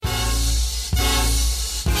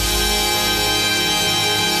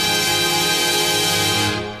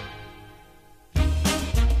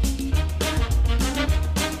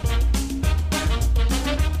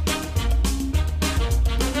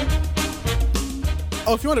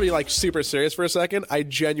Oh, if you want to be like super serious for a second, I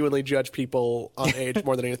genuinely judge people on age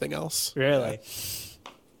more than anything else. Really?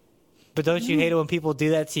 But don't you hate it when people do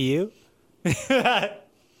that to you?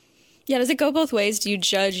 Yeah, does it go both ways? Do you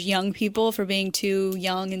judge young people for being too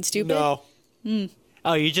young and stupid? No.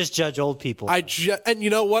 Oh, you just judge old people. And you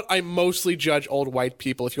know what? I mostly judge old white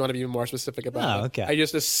people, if you want to be more specific about it. Okay. I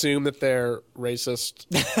just assume that they're racist,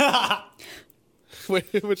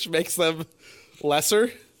 which makes them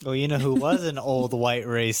lesser. Well, you know who was an old white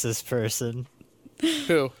racist person?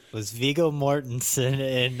 Who? Was Viggo Mortensen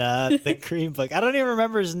in the Green Book. I don't even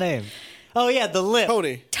remember his name. Oh, yeah, the lip.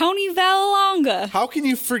 Tony. Tony Vallelonga. How can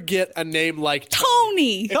you forget a name like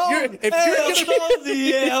Tony. I'm an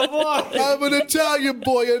Italian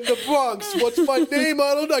boy in the Bronx. What's my name?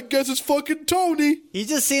 I don't know. I guess it's fucking Tony. He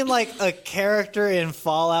just seemed like a character in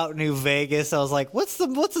Fallout New Vegas. I was like, what's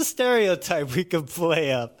the stereotype we could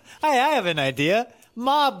play up? Hey, I have an idea.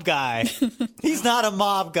 Mob guy. He's not a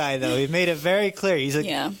mob guy, though. He made it very clear. He's like,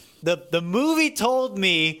 Yeah. The movie told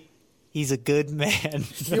me he's a good man.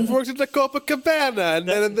 He works at the Copacabana, and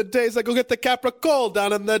then in the days I go get the Capricol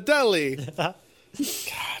down in the deli. God,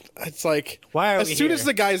 it's like, Why are as we soon here? as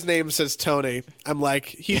the guy's name says Tony, I'm like,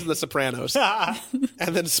 he's in The Sopranos.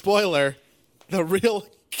 And then, spoiler, the real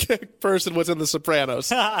person was in The Sopranos.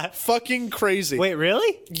 Fucking crazy. Wait,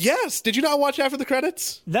 really? Yes. Did you not watch after the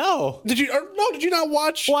credits? No. Did you not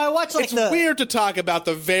watch? Well, I watched like it's weird to talk about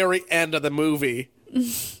the very end of the movie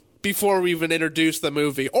before we even introduce the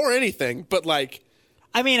movie or anything, but like,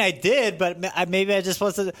 I mean, I did, but maybe I just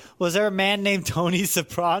wasn't. Was there a man named Tony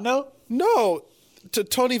Soprano? no, to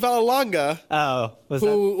Tony Vallelonga, Oh, was that?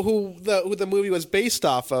 who the movie was based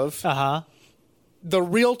off of. Uh-huh. The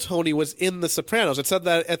real Tony was in The Sopranos. It said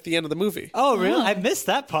that at the end of the movie. Oh, really? I missed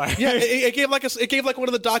that part. Yeah, it gave like one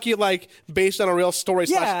of the based on a real story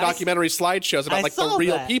Yeah, / documentary slideshows about I like the saw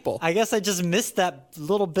real that. people. I guess I just missed that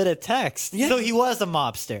little bit of text. Yeah. So he was a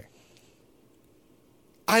mobster.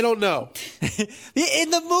 I don't know.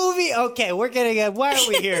 In the movie? Okay, we're getting at why are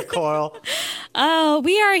we here, Coral?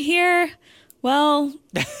 We are here. Well,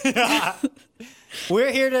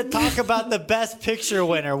 We're here to talk about the Best Picture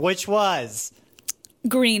winner, which was...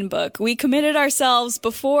 Green Book. We committed ourselves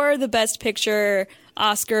before the Best Picture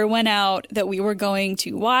Oscar went out that we were going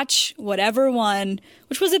to watch whatever won,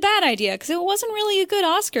 which was a bad idea because it wasn't really a good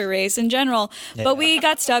Oscar race in general. Yeah. But we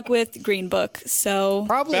got stuck with Green Book, so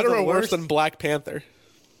Probably Better the or worse worst. than Black Panther?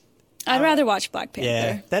 I'd rather watch Black Panther.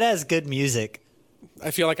 Yeah, that has good music. I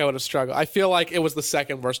feel like I would have struggled. I feel like it was the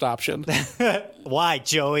second worst option. Why,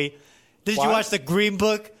 Joey? Did Why? you watch the Green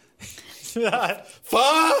Book?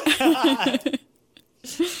 Fuck!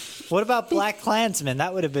 What about Black Klansman?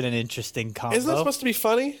 That would have been an interesting combo. Isn't that supposed to be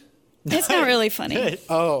funny? It's not really funny.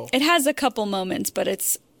 Oh. It has a couple moments, but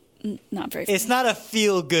it's not very funny. It's not a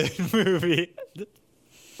feel-good movie.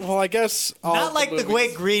 Well, I guess all Not like the movies-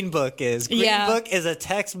 way Green Book is. Green Yeah. Book is a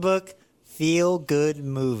textbook feel-good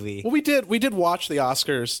movie. Well, we did watch the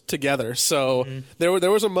Oscars together. So there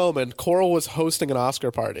was a moment. Coral was hosting an Oscar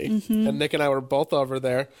party, and Nick and I were both over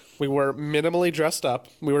there. We were minimally dressed up.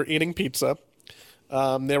 We were eating pizza.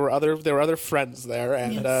 There were other friends there,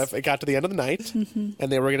 and Yes. it got to the end of the night, and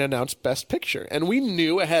they were going to announce Best Picture. And we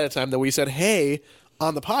knew ahead of time that we said, "Hey,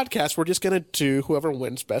 on the podcast, we're just going to do whoever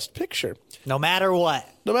wins Best Picture, No matter what.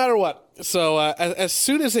 no matter what." So as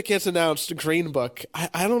soon as it gets announced, Green Book,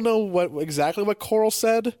 I don't know exactly what Coral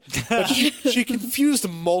said, but she confused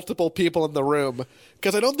multiple people in the room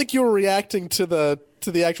because I don't think you were reacting to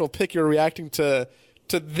the actual pick. You were reacting to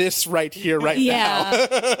this right here, right now.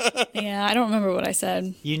 Yeah. Yeah, I don't remember what I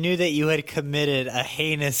said. You knew that you had committed a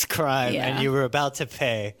heinous crime Yeah. and you were about to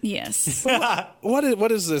pay. Yes.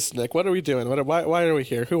 What is this, Nick? What are we doing? Why are we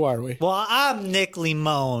here? Who are we? Well, I'm Nick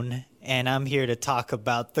Limone, and I'm here to talk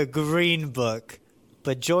about the Green Book.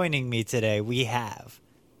 But joining me today, we have...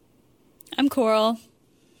 I'm Coral.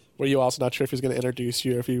 Were you also not sure if he was going to introduce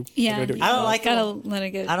you or if you? Yeah. were gonna do I don't like gotta it. let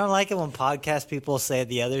it go. I don't like it when podcast people say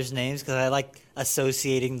the others' names because I like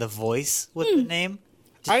associating the voice with the name.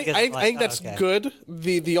 Just I because I'm like, think oh, that's okay. good.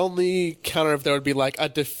 The only counter if there would be like a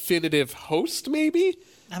definitive host, maybe.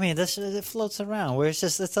 I mean, it floats around where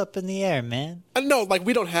it's up in the air, man. No, like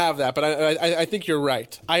we don't have that, but I think you're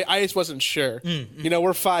right. I just wasn't sure. You know,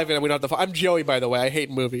 we're 5 and we don't have the. I'm Joey, by the way. I hate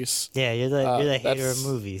movies. Yeah, you're the hater of that's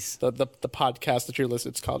movies. The podcast that you're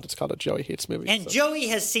listening, it's called a Joey Hates Movies. And so. Joey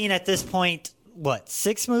has seen at this point what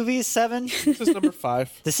 6 movies, 7? This is number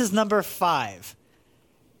 5. This is number 5.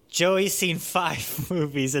 Joey's seen 5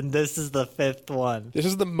 movies, and this is the 5th one. This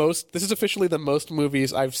is officially the most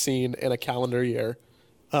movies I've seen in a calendar year.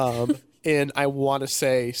 In I want to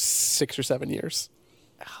say 6 or 7 years.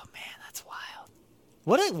 Oh man, that's wild.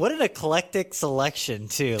 What an eclectic selection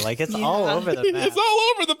too. Like it's all over the map. It's all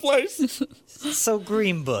over the place. So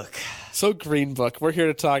Green Book. So Green Book. We're here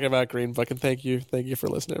to talk about Green Book, and thank you for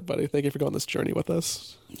listening, everybody. Thank you for going on this journey with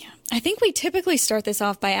us. Yeah. I think we typically start this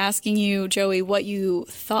off by asking you, Joey, what you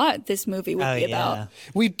thought this movie would be about.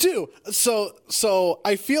 We do. So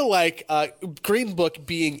I feel like Green Book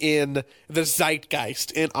being in the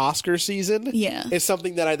zeitgeist in Oscar season is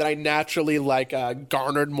something that I naturally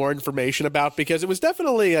garnered more information about, because it was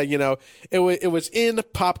definitely it was in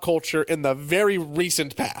pop culture in the very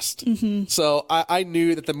recent past. Mm-hmm. So I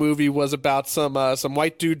knew that the movie was about some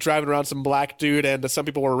white dude driving around some black dude, and some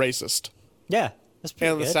people were racist. Yeah. That's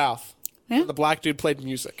pretty good. In the South. Yeah. And the black dude played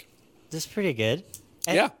music. That's pretty good.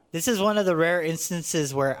 And yeah. This is one of the rare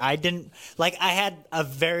instances where I had a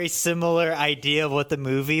very similar idea of what the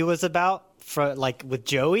movie was about with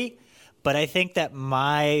Joey, but I think that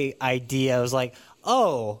my idea was like,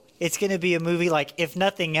 oh, it's going to be a movie, like, if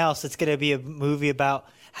nothing else, it's going to be a movie about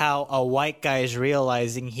how a white guy is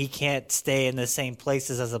realizing he can't stay in the same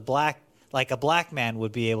places as a black man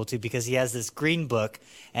would be able to, because he has this Green Book.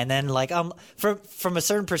 And then from a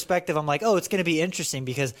certain perspective, I'm like, oh, it's going to be interesting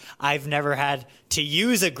because I've never had to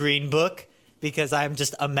use a Green Book because I'm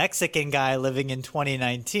just a Mexican guy living in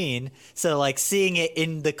 2019. So seeing it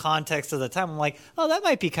in the context of the time, I'm like, oh, that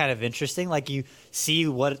might be kind of interesting. Like, you see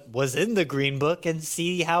what was in the Green Book and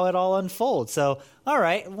see how it all unfolds. So, all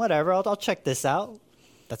right, whatever. I'll check this out.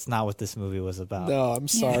 That's not what this movie was about. No, I'm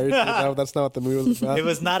sorry. No, that's not what the movie was about. It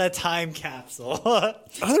was not a time capsule.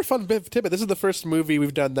 Another fun bit of tidbit. This is the first movie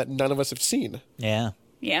we've done that none of us have seen. Yeah.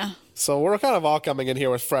 Yeah. So we're kind of all coming in here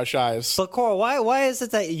with fresh eyes. But Coral, why is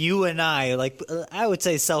it that you and I would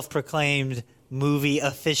say self-proclaimed movie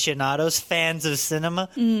aficionados, fans of cinema,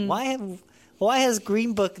 why has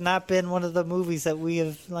Green Book not been one of the movies that we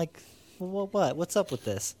have what's up with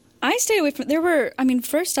this? I stayed away from. There were,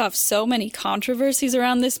 first off, so many controversies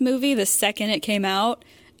around this movie the second it came out,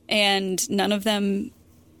 and none of them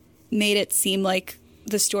made it seem like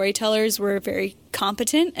the storytellers were very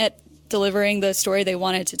competent at delivering the story they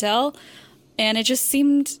wanted to tell. And it just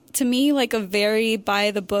seemed to me like a very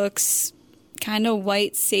by the books, kind of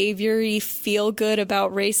white savior-y, feel good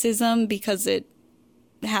about racism because it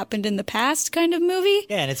happened in the past kind of movie.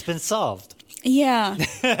 Yeah, and it's been solved. Yeah.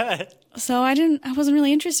 So I wasn't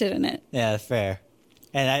really interested in it. Yeah, fair.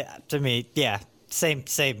 And to me, yeah, same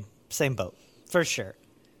boat, for sure.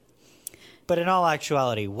 But in all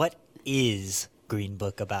actuality, what is Green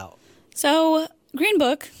Book about? So Green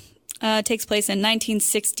Book takes place in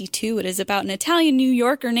 1962. It is about an Italian New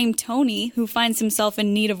Yorker named Tony who finds himself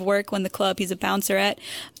in need of work when the club he's a bouncer at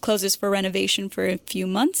closes for renovation for a few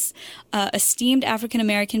months. Esteemed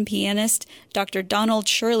African-American pianist Dr. Donald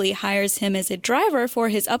Shirley hires him as a driver for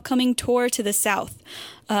his upcoming tour to the South.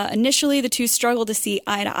 Initially, the two struggle to see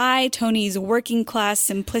eye to eye, Tony's working-class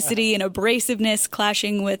simplicity and abrasiveness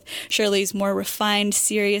clashing with Shirley's more refined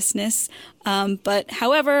seriousness. But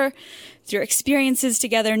however, through experiences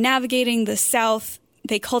together navigating the South,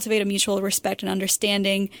 they cultivate a mutual respect and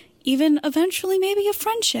understanding, even eventually maybe a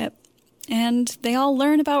friendship. And they all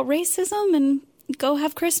learn about racism and go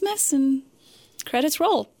have Christmas, and credits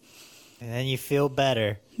roll. And then you feel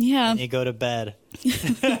better. Yeah. And you go to bed.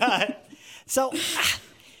 So,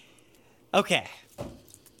 okay,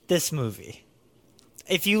 this movie.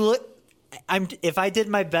 If I did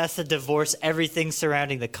my best to divorce everything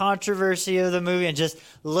surrounding the controversy of the movie and just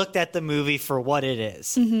looked at the movie for what it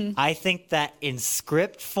is, I think that in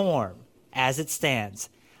script form, as it stands,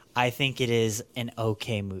 I think it is an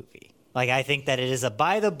okay movie. I think that it is a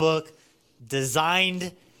by the book,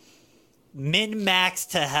 designed min-max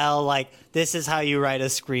to hell. This is how you write a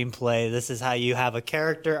screenplay. This is how you have a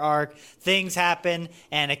character arc. Things happen,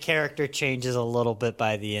 and a character changes a little bit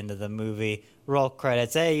by the end of the movie. Roll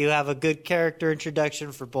credits. Hey, you have a good character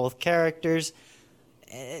introduction for both characters.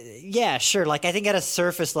 Yeah, sure. I think at a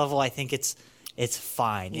surface level, I think it's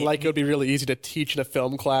fine. It would be really easy to teach in a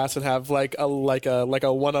film class and have a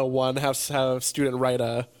 101, have a student write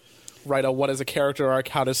a what is a character arc,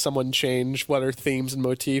 how does someone change, what are themes and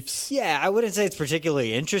motifs. Yeah, I wouldn't say it's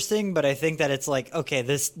particularly interesting, but I think that it's okay,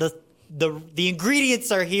 the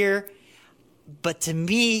ingredients are here. But to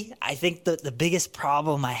me, I think the biggest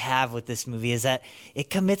problem I have with this movie is that it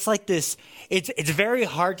commits this. It's very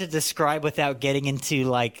hard to describe without getting into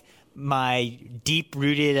my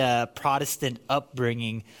deep-rooted Protestant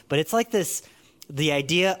upbringing. But it's this. The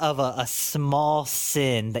idea of a small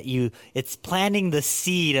sin that it's planting the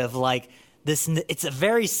seed of this. It's a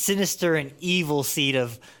very sinister and evil seed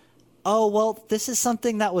of, oh, well, this is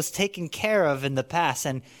something that was taken care of in the past.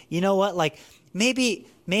 And you know what?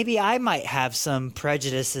 Maybe I might have some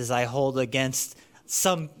prejudices I hold against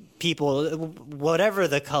some people, whatever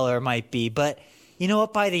the color might be. But you know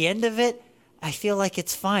what? By the end of it, I feel like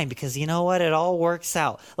it's fine because you know what? It all works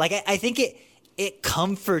out. Like, I think it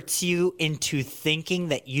comforts you into thinking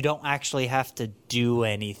that you don't actually have to do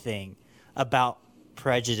anything about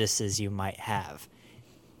prejudices you might have.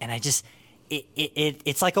 And I just,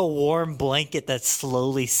 it's like a warm blanket that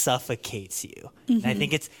slowly suffocates you. And I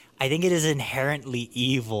think it is inherently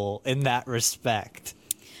evil in that respect.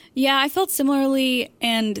 Yeah, I felt similarly,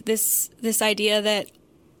 and this idea that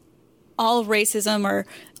all racism or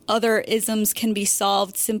other isms can be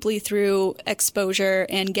solved simply through exposure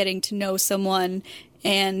and getting to know someone,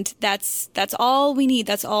 and that's all we need.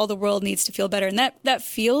 That's all the world needs to feel better, and that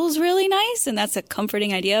feels really nice, and that's a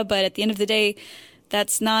comforting idea. But at the end of the day,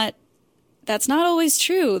 that's not always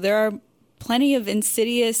true. There are plenty of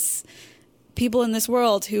insidious people in this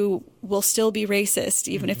world who will still be racist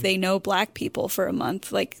even if they know black people for a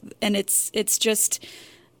month. And it's just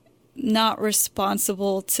not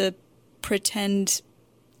responsible to pretend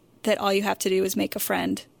that all you have to do is make a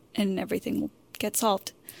friend and everything will get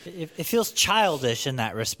solved. It feels childish in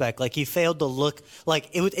that respect. Like you failed to look like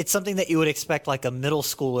it's something that you would expect like a middle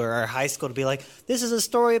schooler or high school to be like, this is a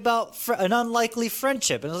story about an unlikely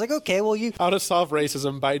friendship. And I was like, okay, well, How to Solve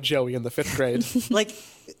Racism by Joey in the 5th grade. like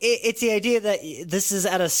it's the idea that this is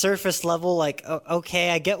at a surface level. Like, okay,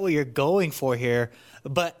 I get what you're going for here.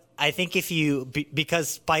 But I think because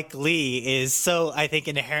Spike Lee is so, I think,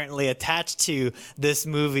 inherently attached to this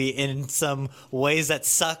movie in some ways that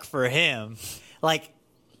suck for him, like,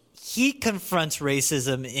 he confronts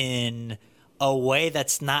racism in a way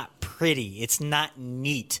that's not pretty. It's not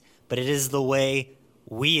neat, but it is the way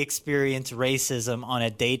we experience racism on a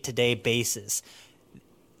day-to-day basis.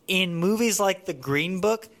 In movies like The Green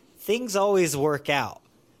Book, things always work out.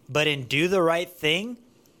 But in Do the Right Thing,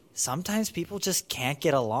 sometimes people just can't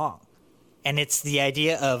get along. And it's the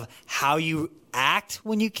idea of how you act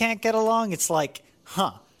when you can't get along. It's like,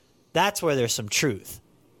 that's where there's some truth.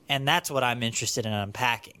 And that's what I'm interested in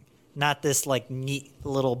unpacking. Not this like neat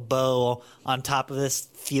little bow on top of this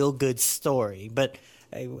feel-good story. But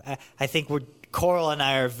I think Coral and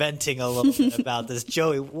I are venting a little bit about this.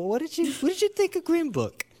 Joey, what did you think of Green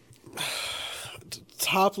Book?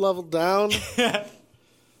 Top level down.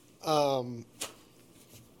 I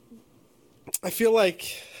feel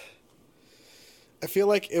like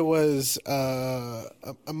it was a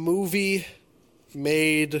movie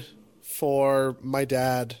made for my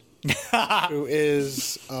dad. Who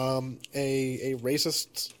is a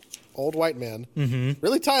racist old white man.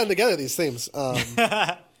 Really tying together these themes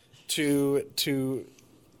to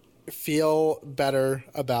feel better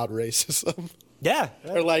about racism. Yeah,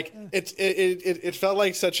 or like it felt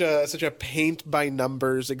like such a paint by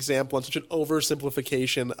numbers example and such an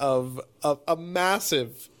oversimplification of a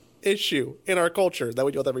massive issue in our culture that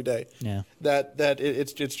we deal with every day. Yeah, that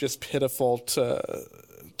it's just pitiful to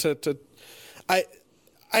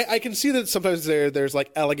I can see that sometimes there's like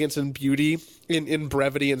elegance and beauty in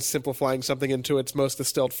brevity and simplifying something into its most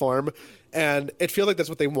distilled form, and it feels like that's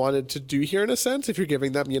what they wanted to do here in a sense. If you're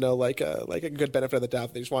giving them, like a good benefit of the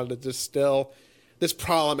doubt, they just wanted to distill this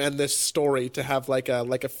problem and this story to have like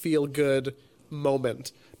a feel good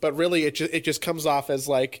moment, but really it just comes off as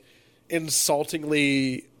like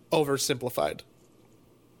insultingly oversimplified.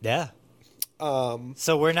 Yeah.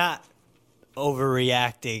 So we're not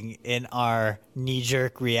overreacting in our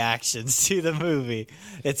knee-jerk reactions to the movie,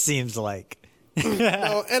 it seems like.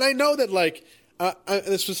 No, and I know that like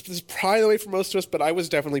this is probably the way for most of us, but I was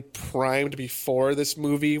definitely primed before this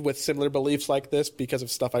movie with similar beliefs like this because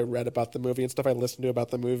of stuff I read about the movie and stuff I listened to about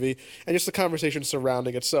the movie and just the conversation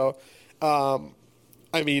surrounding it. So I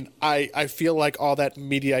mean, I feel like all that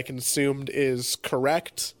media I consumed is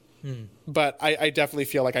correct. But I definitely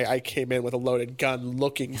feel like I came in with a loaded gun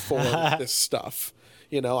looking for this stuff.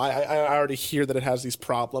 I already hear that it has these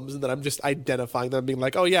problems, and that I'm just identifying them, being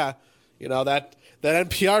like, oh yeah, that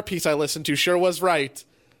NPR piece I listened to sure was right.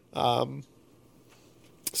 So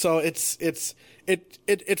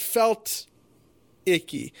it felt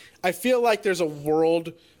icky. I feel like there's a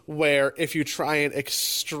world where if you try and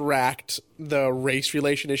extract the race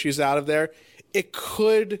relation issues out of there, it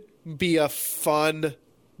could be a fun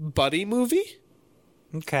buddy movie.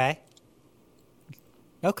 Okay.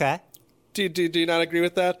 Do you not agree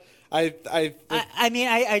with that?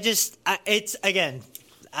 It's again,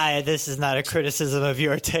 this is not a criticism of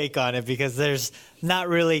your take on it because there's not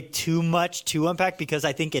really too much to unpack because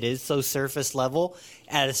I think it is so surface level.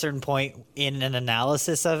 At a certain point in an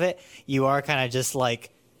analysis of it, you are kind of just like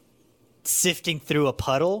sifting through a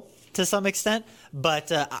puddle to some extent.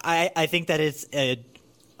 But I think that it's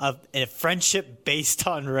a friendship based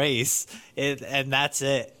on race, and that's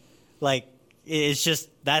it. Like, it's just,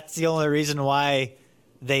 that's the only reason why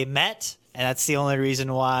they met, and that's the only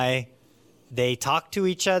reason why they talk to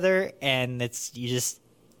each other, and it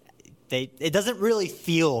doesn't really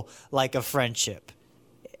feel like a friendship.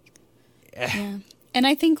 Yeah. And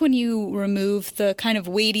I think when you remove the kind of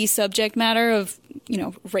weighty subject matter of,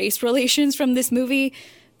 race relations from this movie,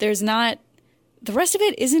 the rest of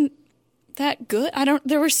it isn't that good.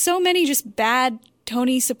 There were so many just bad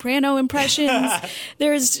Tony Soprano impressions.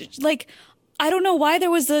 There's I don't know why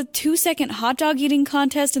there was a 2-second hot dog eating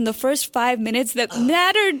contest in the first 5 minutes that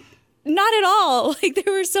mattered not at all.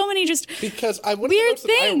 There were so many just because one of the weird notes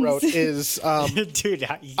things. that I wrote is, Dude,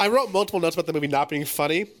 I wrote multiple notes about the movie not being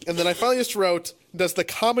funny, and then I finally just wrote, does the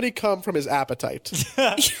comedy come from his appetite?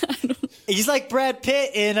 He's like Brad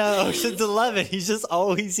Pitt in Ocean's 11. He's just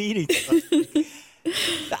always eating.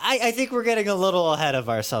 I think we're getting a little ahead of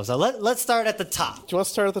ourselves. So let's start at the top. Do you want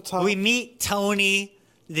to start at the top? We meet Tony,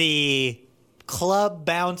 the club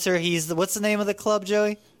bouncer. What's the name of the club,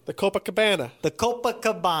 Joey? The Copacabana. The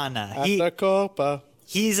Copacabana. At the Copa.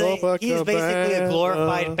 He's basically a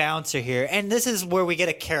glorified bouncer here. And this is where we get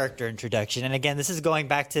a character introduction. And again, this is going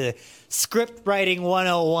back to script writing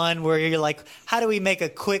 101, where you're like, how do we make a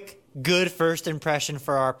quick, good first impression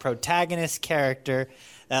for our protagonist character?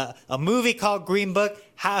 A movie called Green Book.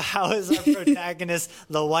 How is our protagonist,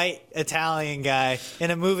 the white Italian guy, in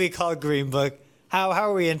a movie called Green Book? How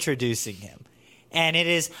are we introducing him? And it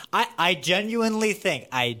is, I genuinely think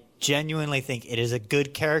it is a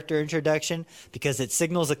good character introduction because it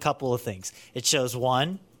signals a couple of things. It shows,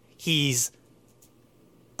 one, he's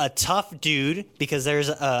a tough dude because there's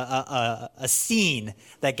a scene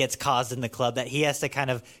that gets caused in the club that he has to kind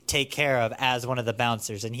of take care of as one of the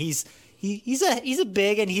bouncers. And he's a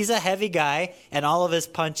big and he's a heavy guy, and all of his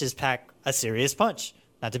punches pack a serious punch,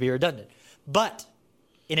 not to be redundant. But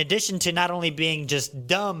in addition to not only being just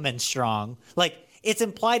dumb and strong, it's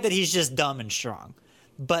implied that he's just dumb and strong,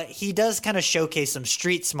 but he does kind of showcase some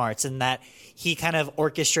street smarts in that he kind of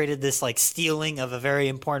orchestrated this stealing of a very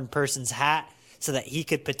important person's hat so that he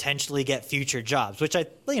could potentially get future jobs, which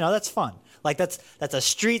that's fun. That's a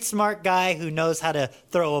street smart guy who knows how to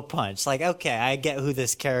throw a punch. Okay, I get who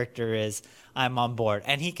this character is. I'm on board.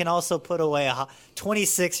 And he can also put away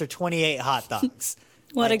 26 or 28 hot dogs.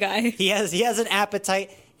 What a guy. He has an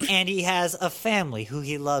appetite, and he has a family who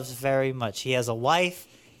he loves very much. He has a wife,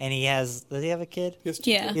 and does he have a kid? He has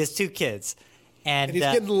He has 2 kids. And he's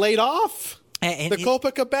getting laid off. And the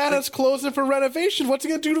Copacabana's closing for renovation. What's he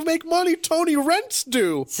going to do to make money? Tony, rent's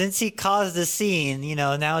due. Since he caused the scene,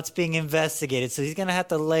 now it's being investigated. So he's going to have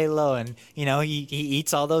to lay low. And, he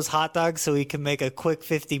eats all those hot dogs so he can make a quick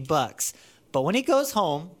 $50. But when he goes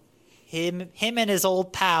home, him and his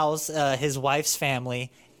old pals, his wife's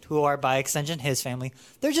family, who are by extension his family,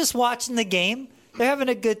 they're just watching the game. They're having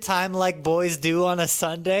a good time like boys do on a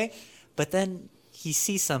Sunday. But then he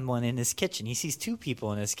sees someone in his kitchen. He sees 2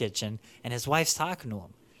 people in his kitchen, and his wife's talking to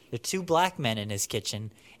him. There are 2 black men in his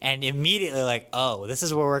kitchen, and immediately this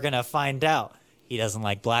is where we're going to find out he doesn't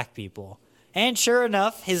like black people. And sure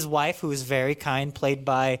enough, his wife, who is very kind, played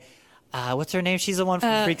by, what's her name? She's the one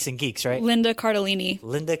from Freaks and Geeks, right? Linda Cardellini.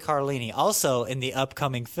 Linda Cardellini. Also in the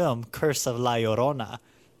upcoming film, Curse of La Llorona.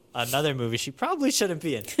 Another movie she probably shouldn't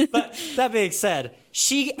be in. But that being said,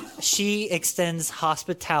 she extends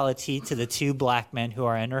hospitality to the 2 black men who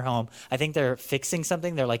are in her home. I think they're fixing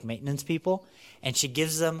something. They're like maintenance people. And she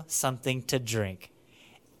gives them something to drink.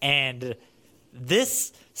 And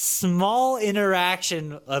this small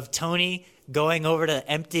interaction of Tony going over to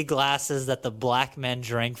empty glasses that the black men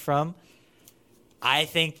drank from, I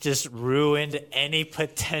think just ruined any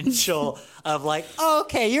potential of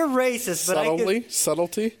okay, you're racist, but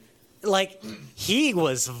subtlety. He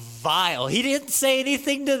was vile. He didn't say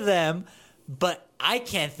anything to them, but I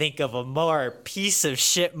can't think of a more piece of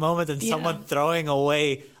shit moment than someone throwing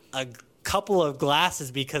away a couple of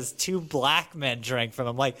glasses because 2 black men drank from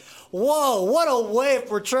him. Whoa, what a way of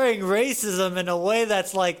portraying racism in a way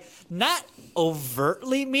that's not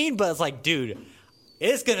overtly mean, but it's dude,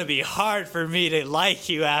 it's going to be hard for me to like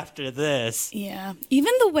you after this. Yeah.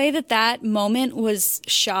 Even the way that moment was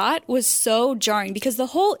shot was so jarring because the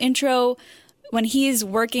whole intro, when he's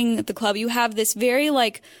working at the club, you have this very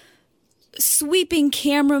sweeping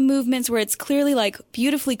camera movements where it's clearly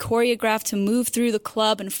beautifully choreographed to move through the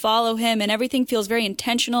club and follow him, and everything feels very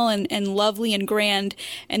intentional and lovely and grand.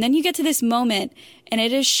 And then you get to this moment and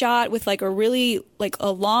it is shot with a really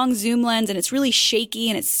a long zoom lens, and it's really shaky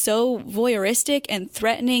and it's so voyeuristic and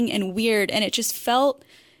threatening and weird, and it just felt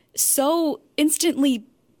so instantly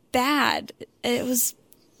bad. It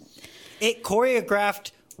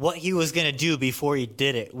choreographed what he was going to do before he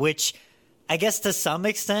did it, which I guess to some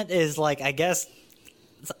extent is like, I guess,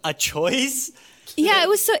 a choice. Yeah, it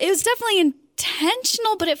was definitely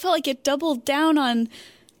intentional, but it felt like it doubled down on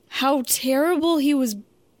how terrible he was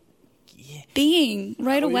being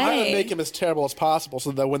right We want to away. make him as terrible as possible,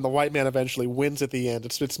 so that when the white man eventually wins at the end,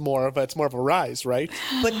 it's more of a rise, right?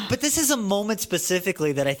 But this is a moment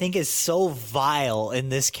specifically that I think is so vile in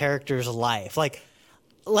this character's life. Like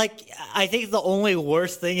I think the only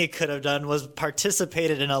worst thing he could have done was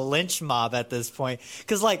participated in a lynch mob at this point.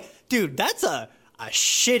 Because, like, dude, that's a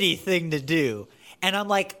shitty thing to do. And I'm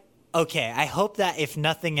like, okay, I hope that if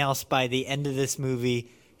nothing else, by the end of this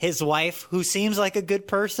movie, his wife, who seems like a good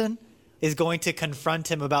person, is going to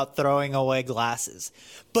confront him about throwing away glasses.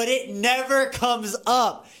 But it never comes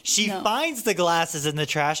up. She finds the glasses in the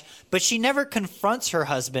trash, but she never confronts her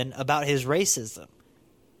husband about his racism.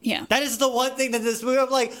 Yeah. That is the one thing that this movie,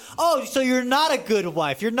 I'm like, oh, so you're not a good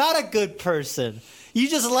wife. You're not a good person. You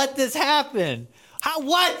just let this happen.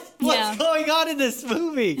 What's going on in this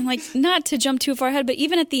movie? And, like, not to jump too far ahead, but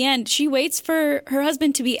even at the end, she waits for her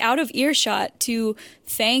husband to be out of earshot to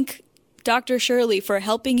thank Dr. Shirley for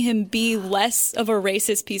helping him be less of a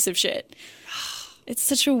racist piece of shit. It's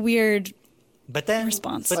such a weird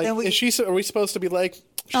response. But then Are we supposed to be like,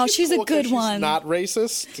 she's a cool 'cause good she's one. not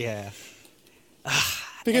racist? yeah.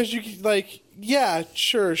 Because you like, yeah,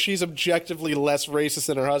 sure, she's objectively less racist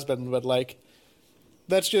than her husband, but like,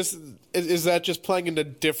 that's just is that just playing into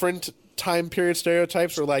different time period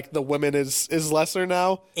stereotypes, or like the woman is lesser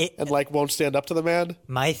now and like won't stand up to the man?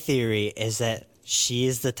 My theory is that she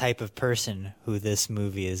is the type of person who this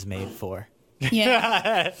movie is made for.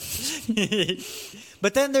 Yeah.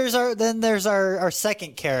 But then there's our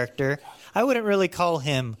second character. I wouldn't really call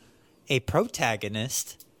him a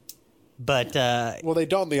protagonist, but Well, they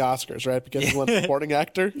don't in the Oscars, right? Because he won supporting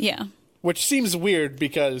actor, Yeah. which seems weird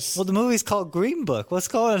because well, the movie's called Green Book. What's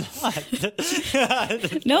going on?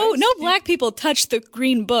 No black people touch the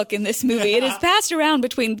Green Book in this movie. It is passed around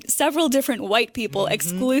between several different white people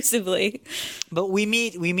exclusively. But we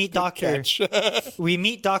meet Dr. we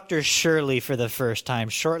meet Dr. Shirley for the first time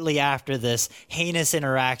shortly after this heinous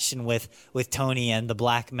interaction with Tony and the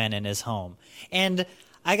black men in his home. And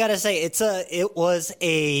I gotta say, it was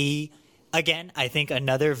again, I think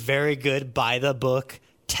another very good by the book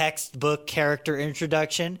textbook character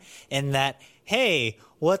introduction, in that, hey,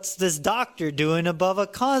 what's this doctor doing above a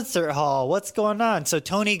concert hall? What's going on? So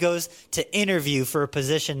Tony goes to interview for a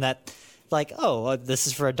position that, like, oh, this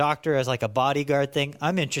is for a doctor as like a bodyguard thing.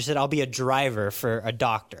 I'm interested. I'll be a driver for a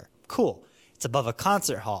doctor. Cool. It's above a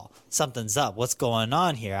concert hall. Something's up. What's going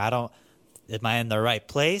on here? Am I in the right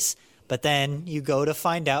place? But then you go to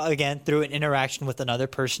find out, again, through an interaction with another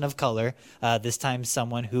person of color, this time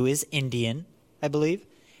someone who is Indian, I believe.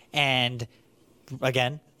 And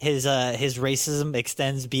again, his racism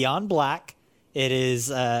extends beyond black. It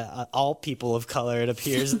is all people of color, it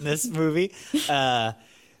appears, in this movie.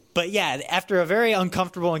 But yeah, after a very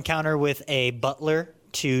uncomfortable encounter with a butler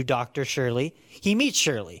to Dr. Shirley, he meets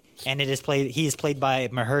Shirley, and he is played by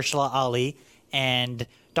Mahershala Ali. And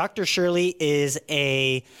Dr. Shirley is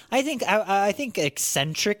I think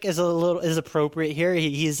eccentric is appropriate here.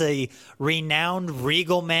 He's a renowned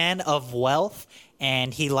regal man of wealth,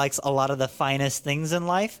 and he likes a lot of the finest things in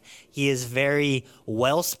life. He is very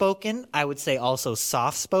well-spoken, I would say also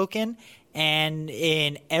soft-spoken, and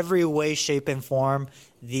in every way, shape, and form,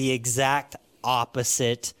 the exact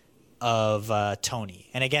opposite of Tony.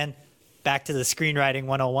 And again, back to the screenwriting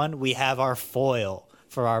 101, we have our foil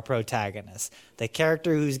for our protagonist, the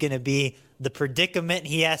character who's going to be the predicament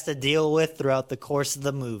he has to deal with throughout the course of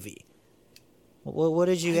the movie. What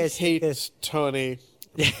did you guys hate think? Tony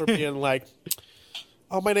for being like,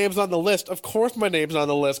 oh, my name's on the list. Of course my name's on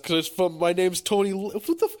the list because my name's Tony. What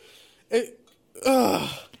the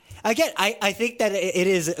Again, I think that it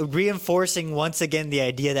is reinforcing once again the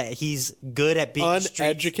idea that he's good at being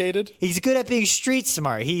uneducated. He's good at being street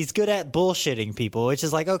smart. He's good at bullshitting people, which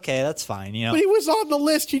is like, okay, that's fine, you know. But he was on the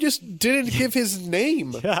list. He just didn't give his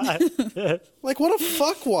name. Like, what a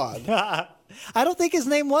fuckwad. I don't think his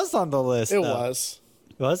name was on the list. It though. was.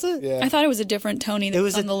 Was it? Yeah. I thought it was a different Tony that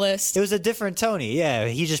was on the list. It was a different Tony. Yeah,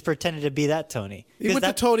 he just pretended to be that Tony. He went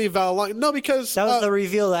to Tony Valentine. No, because that was the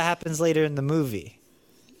reveal that happens later in the movie.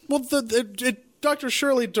 Well, Dr.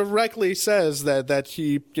 Shirley directly says that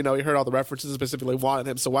he heard all the references and specifically wanted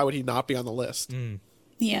him, so why would he not be on the list?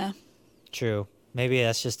 Yeah. True. Maybe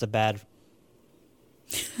that's just a bad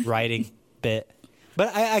writing bit.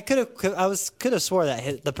 But I could have swore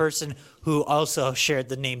that the person who also shared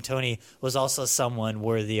the name Tony was also someone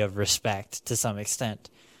worthy of respect to some extent.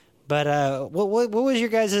 But what was your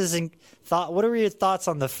guys' thought? What are your thoughts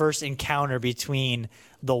on the first encounter between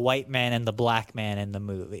the white man and the black man in the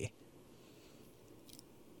movie?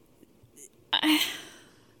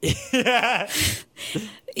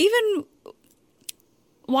 Even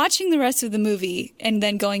watching the rest of the movie and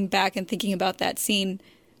then going back and thinking about that scene,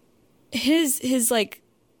 his like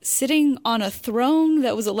sitting on a throne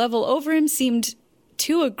that was a level over him seemed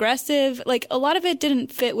too aggressive. Like, a lot of it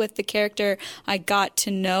didn't fit with the character I got to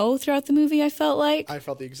know throughout the movie, I felt like. I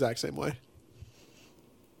felt the exact same way.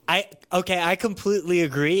 I completely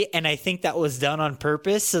agree, and I think that was done on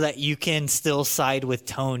purpose so that you can still side with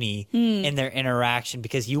Tony in their interaction,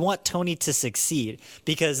 because you want Tony to succeed.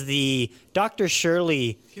 Because the Dr.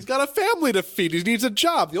 Shirley, He's got a family to feed. He needs a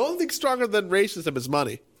job. The only thing stronger than racism is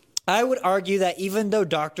money. I would argue that even though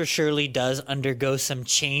Dr. Shirley does undergo some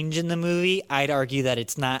change in the movie, I'd argue that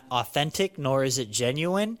it's not authentic, nor is it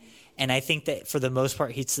genuine. And I think that for the most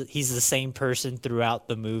part, he's the same person throughout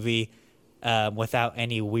the movie. Without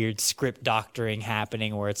any weird script doctoring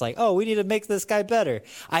happening where it's like, oh, we need to make this guy better.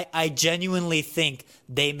 I genuinely think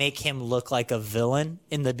they make him look like a villain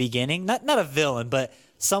in the beginning. Not a villain, but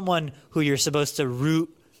someone who you're supposed to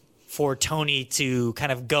root for Tony to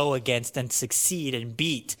kind of go against and succeed and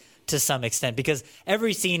beat to some extent, because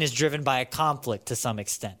every scene is driven by a conflict to some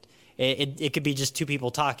extent. It could be just two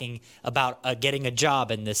people talking about getting a job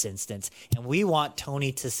in this instance. And we want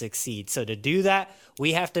Tony to succeed. So to do that,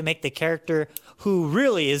 we have to make the character who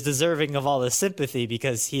really is deserving of all the sympathy,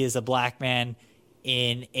 because he is a black man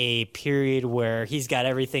in a period where he's got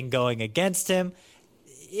everything going against him.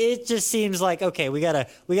 It just seems like, okay, we gotta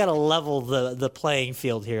level the playing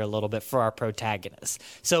field here a little bit for our protagonist.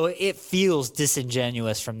 So it feels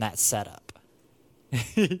disingenuous from that setup.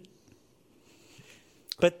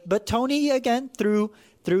 But Tony, again, through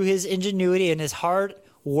his ingenuity and his hard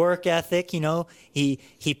work ethic,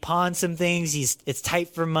 he pawns some things. It's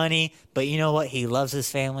tight for money, but you know what? He loves his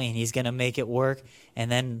family and he's gonna make it work. And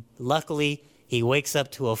then luckily, he wakes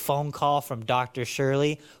up to a phone call from Dr.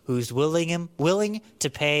 Shirley, who's willing to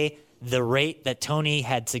pay the rate that Tony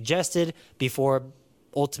had suggested before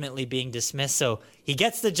ultimately being dismissed. So he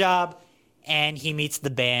gets the job and he meets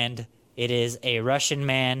the band. It is a Russian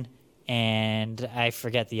man. And I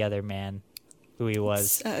forget the other man who he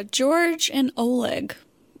was. George and Oleg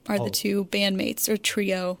are the two bandmates, or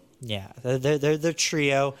trio. Yeah, they're the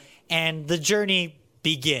trio. And the journey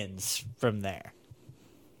begins from there.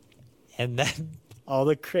 And then all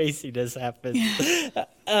the craziness happens.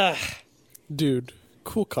 Dude,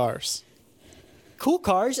 cool cars. Cool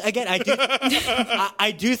cars. Again,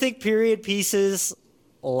 I do think period pieces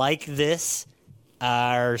like this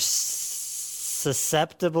are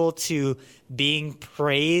susceptible to being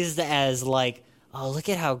praised as like, oh,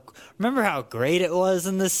 remember how great it was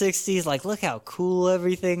in the 60s? Like, look how cool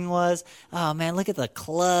everything was. Oh man, look at the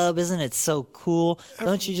club. Isn't it so cool?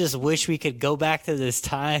 Don't you just wish we could go back to this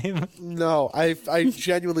time? No, I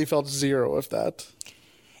genuinely felt zero of that.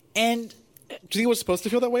 And do you think it was supposed to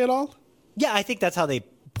feel that way at all? Yeah, I think that's how they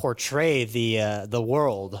portray the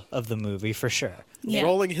world of the movie for sure. Yeah.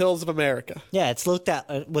 Rolling Hills of America. Yeah, it's looked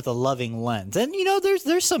at with a loving lens. And,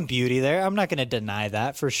 there's some beauty there. I'm not going to deny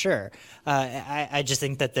that for sure. I just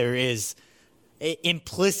think that there is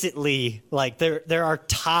implicitly, like, there are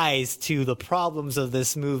ties to the problems of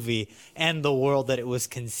this movie and the world that it was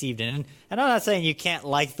conceived in. And I'm not saying you can't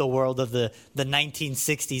like the world of the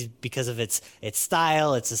 1960s because of its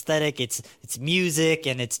style, its aesthetic, its music,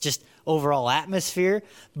 and its just overall atmosphere,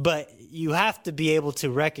 but you have to be able to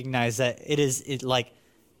recognize that it is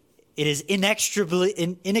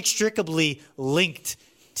inextricably linked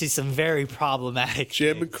to some very problematic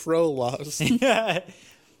Jim things. Crow laws.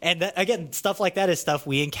 And that, again, stuff like that is stuff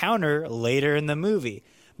we encounter later in the movie.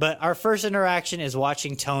 But our first interaction is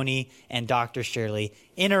watching Tony and Dr. Shirley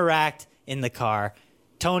interact in the car.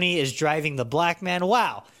 Tony is driving the black man.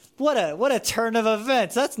 Wow. What a turn of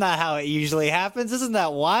events. That's not how it usually happens. Isn't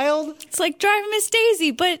that wild? It's like driving Miss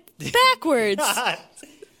Daisy, but backwards.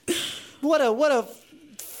 What a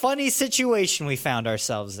funny situation we found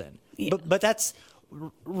ourselves in. Yeah. But that's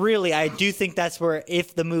really, I do think that's where,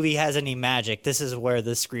 if the movie has any magic, this is where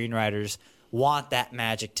the screenwriters want that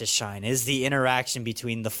magic to shine, is the interaction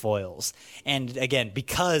between the foils. And again,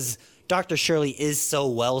 because Dr. Shirley is so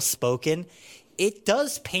well-spoken, it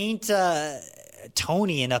does paint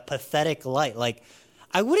Tony in a pathetic light. Like,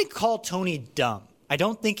 I wouldn't call Tony dumb. I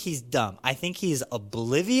don't think he's dumb. I think he's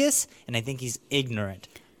oblivious, and I think he's ignorant.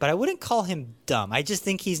 But I wouldn't call him dumb. I just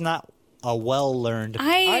think he's not a well-learned...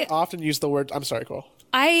 I often use the word... I'm sorry, Cole.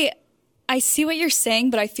 I see what you're saying,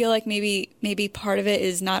 but I feel like maybe part of it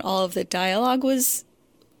is not all of the dialogue was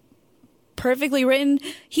perfectly written.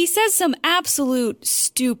 He says some absolute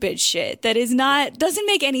stupid shit that doesn't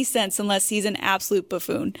make any sense unless he's an absolute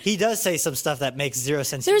buffoon. He does say some stuff that makes zero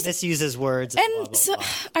sense. He misuses words. And blah, blah, so blah.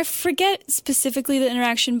 I forget specifically the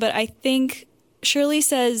interaction, but I think Shirley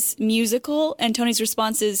says musical, and Tony's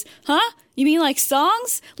response is, huh? You mean like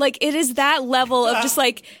songs? Like, it is that level of just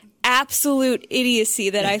like absolute idiocy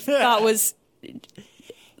that I thought was...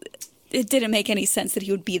 It didn't make any sense that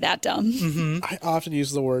he would be that dumb. Mm-hmm. I often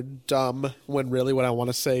use the word dumb when really what I want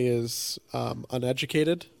to say is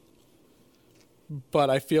uneducated. But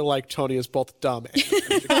I feel like Tony is both dumb and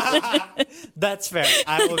uneducated. That's fair.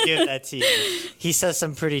 I will give that to you. He says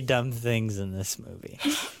some pretty dumb things in this movie.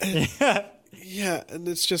 Yeah, and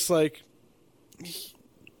it's just like,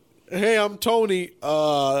 hey, I'm Tony.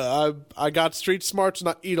 I got street smarts and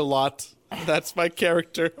I eat a lot. That's my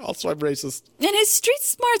character. Also, I'm racist. And his street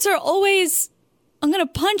smarts are always, I'm going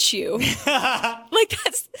to punch you. Like,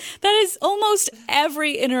 that is almost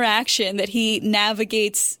every interaction that he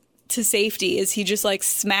navigates to safety is he just, like,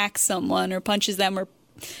 smacks someone or punches them or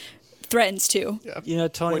threatens to. Yeah. You know,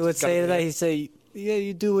 Tony Points would his say gun at that. me. He'd say, yeah,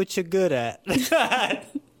 you do what you're good at.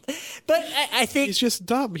 But I think He's just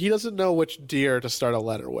dumb. He doesn't know which deer to start a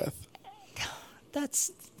letter with.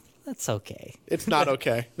 that's okay. It's not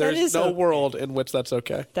okay. There's is no okay. world in which that's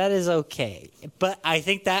okay. That is okay. But I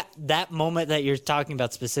think that moment that you're talking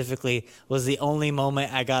about specifically was the only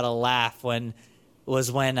moment I got a laugh when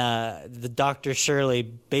the Dr. Shirley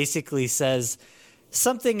basically says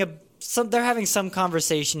something. They're having some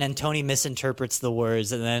conversation and Tony misinterprets the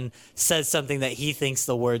words and then says something that he thinks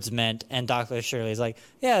the words meant. And Dr. Shirley's like,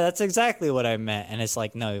 yeah, that's exactly what I meant. And it's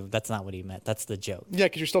like, no, that's not what he meant. That's the joke. Yeah,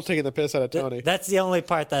 because you're still taking the piss out of Tony. That's the only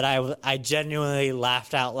part that I genuinely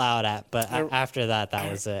laughed out loud at. But after that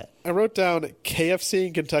was it. I wrote down KFC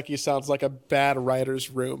in Kentucky sounds like a bad writer's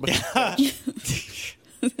room.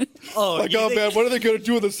 Oh, Like, oh man, what are they going to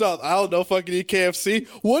do in the South? I don't know, fucking eat KFC.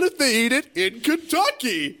 What if they eat it in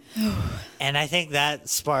Kentucky? And I think that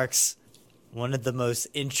sparks one of the most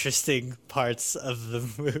interesting parts of the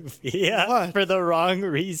movie. Yeah, What? for the wrong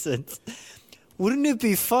reasons. Wouldn't it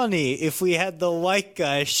be funny if we had the white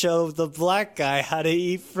guy show the black guy how to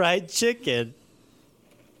eat fried chicken?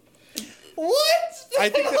 What? I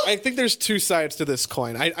think there's two sides to this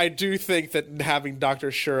coin. I do think that having Dr.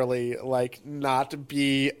 Shirley not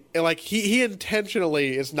be he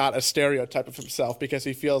intentionally is not a stereotype of himself because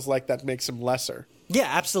he feels like that makes him lesser. Yeah,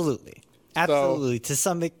 absolutely. Absolutely. To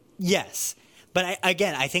some yes. But I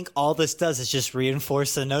think all this does is just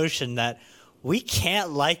reinforce the notion that we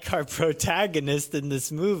can't like our protagonist in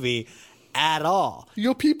this movie at all.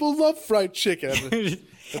 People love fried chicken.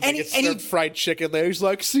 And he fried chicken there. He's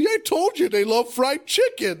like, see, I told you they love fried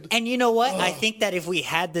chicken. And you know what? I think that if we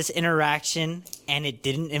had this interaction and it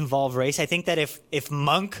didn't involve race, I think that if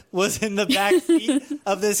Monk was in the back seat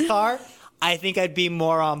of this car, I think I'd be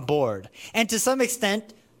more on board. And to some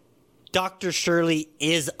extent, Dr. Shirley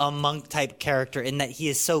is a Monk-type character in that he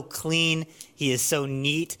is so clean, he is so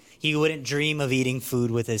neat, he wouldn't dream of eating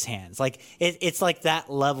food with his hands. Like, it's like that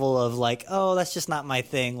level of like, oh, that's just not my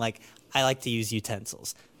thing. Like, I like to use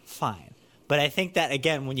utensils. Fine. But I think that,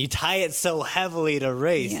 again, when you tie it so heavily to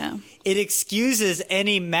race, it excuses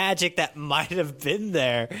any magic that might have been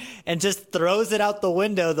there and just throws it out the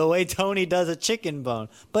window the way Tony does a chicken bone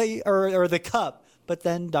or the cup. But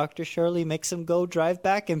then Dr. Shirley makes him go drive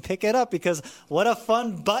back and pick it up because what a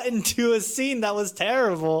fun button to a scene that was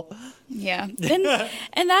terrible. Yeah. And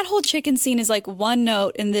that whole chicken scene is like one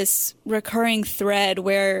note in this recurring thread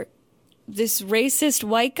where this racist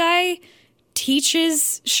white guy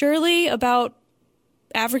teaches Shirley about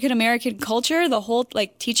African American culture, the whole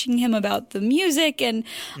teaching him about the music and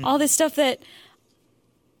all this stuff that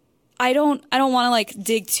I don't want to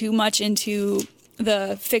dig too much into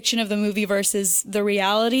the fiction of the movie versus the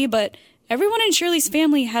reality, but everyone in Shirley's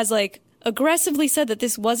family has aggressively said that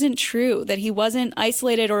this wasn't true, that he wasn't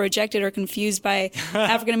isolated or rejected or confused by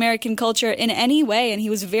African American culture in any way, and he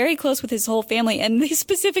was very close with his whole family, and they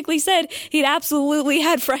specifically said he'd absolutely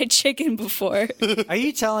had fried chicken before. Are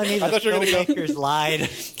you telling me the filmmakers lied? I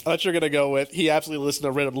thought you were going to go with he absolutely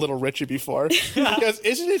listened to Little Richie before. Because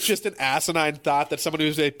isn't it just an asinine thought that someone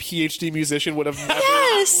who's a PhD musician would have never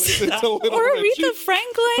listened to Little or Richie? Aretha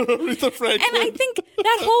Franklin. Aretha Franklin. And I think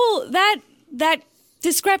that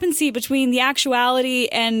discrepancy between the actuality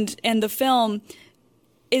and the film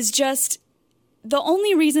is just the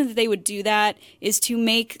only reason that they would do that is to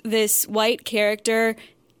make this white character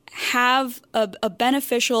have a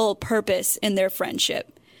beneficial purpose in their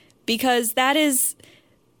friendship, because that is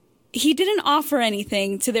he didn't offer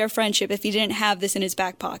anything to their friendship if he didn't have this in his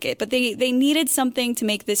back pocket. But they needed something to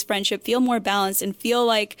make this friendship feel more balanced and feel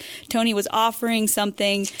like Tony was offering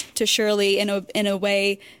something to Shirley in a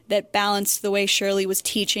way that balanced the way Shirley was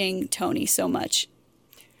teaching Tony so much.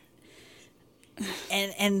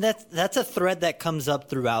 And that's a thread that comes up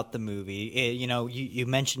throughout the movie. You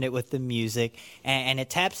mentioned it with the music, and it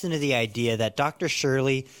taps into the idea that Dr.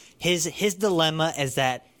 Shirley, his dilemma is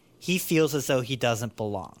that he feels as though he doesn't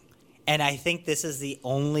belong. And I think this is the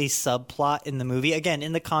only subplot in the movie, again,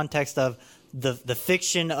 in the context of the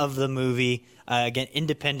fiction of the movie, again,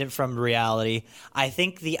 independent from reality. I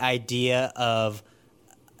think the idea of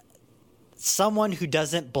someone who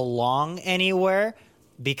doesn't belong anywhere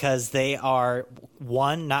because they are,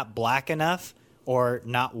 one, not black enough or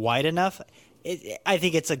not white enough, I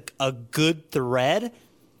think it's a good thread,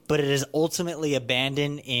 but it is ultimately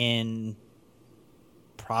abandoned in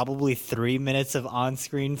probably 3 minutes of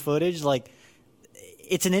on-screen footage. Like,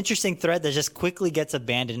 it's an interesting thread that just quickly gets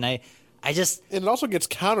abandoned. And and it also gets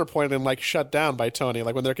counterpointed and like shut down by Tony.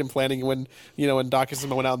 Like when they're complaining when Doc is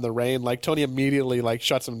going out in the rain, like Tony immediately like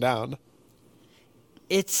shuts him down.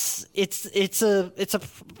 It's a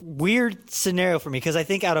weird scenario for me because I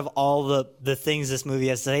think out of all the things this movie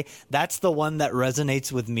has to say, that's the one that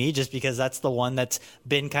resonates with me just because that's the one that's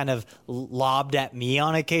been kind of lobbed at me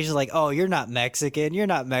on occasion. Like, oh, you're not Mexican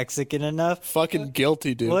enough. Fucking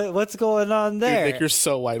guilty, dude. What's going on there? Dude, like you're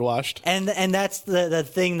so whitewashed. And that's the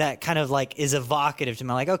thing that kind of like is evocative to me.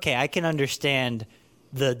 I'm like, okay, I can understand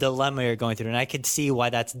the dilemma you're going through, and I could see why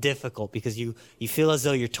that's difficult because you feel as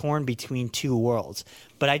though you're torn between two worlds.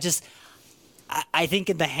 But I think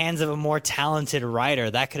in the hands of a more talented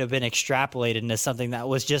writer, that could have been extrapolated into something that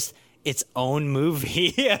was just its own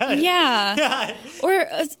movie. Yeah. Or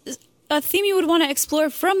a theme you would want to explore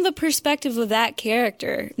from the perspective of that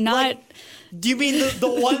character, not... Like, do you mean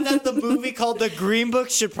the one that the movie called The Green Book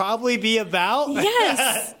should probably be about?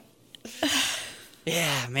 Yes.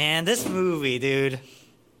 Yeah, man, this movie, dude.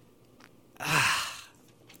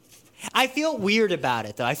 I feel weird about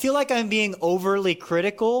it, though. I feel like I'm being overly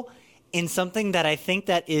critical in something that I think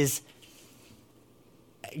that is,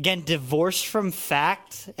 again, divorced from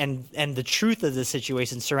fact and the truth of the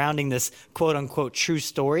situation surrounding this quote-unquote true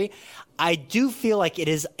story. I do feel like it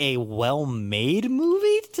is a well-made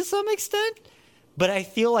movie to some extent, but I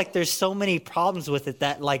feel like there's so many problems with it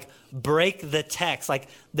that, like, break the text. Like,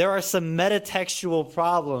 there are some metatextual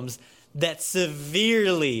problems that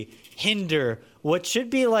severely hinder what should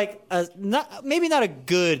be like maybe not a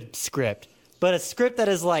good script, but a script that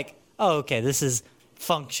is like, oh, okay, this is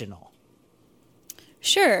functional.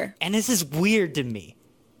 Sure. And this is weird to me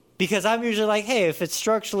because I'm usually like, hey, if it's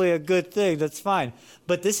structurally a good thing, that's fine.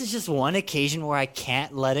 But this is just one occasion where I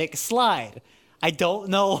can't let it slide. I don't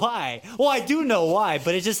know why. Well, I do know why,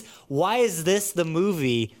 but it's just, why is this the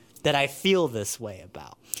movie that I feel this way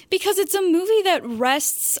about? Because it's a movie that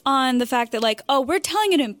rests on the fact that, like, oh, we're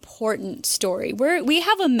telling an important story. We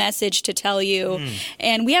have a message to tell you,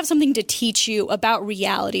 and we have something to teach you about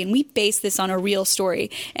reality, and we base this on a real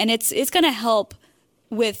story. And it's going to help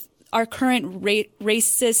with our current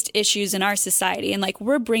racist issues in our society. And, like,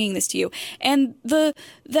 we're bringing this to you. And the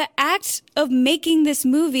act of making this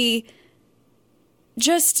movie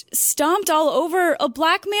just stomped all over a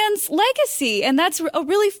black man's legacy. And that's a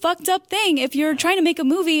really fucked up thing if you're trying to make a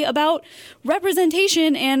movie about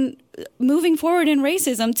representation and moving forward in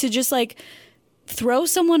racism, to just like throw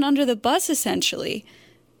someone under the bus essentially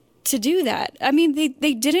to do that. I mean,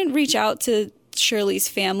 they didn't reach out to Shirley's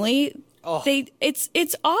family. Oh.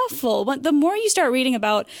 It's awful. But the more you start reading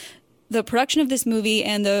about the production of this movie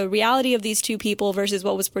and the reality of these two people versus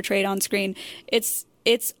what was portrayed on screen, it's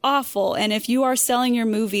awful. And if you are selling your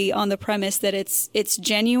movie on the premise that it's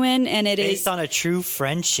genuine and it based is on a true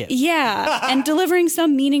friendship, and delivering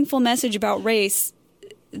some meaningful message about race,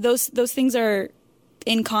 those things are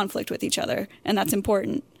in conflict with each other, and that's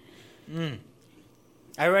important.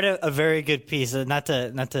 I read a very good piece, not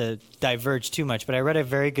to diverge too much, but I read a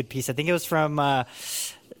very good piece. I think it was from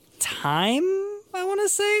Time, I want to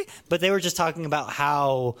say, but they were just talking about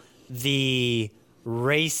how the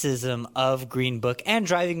racism of Green Book and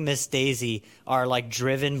Driving Miss Daisy are like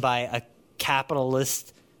driven by a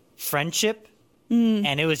capitalist friendship.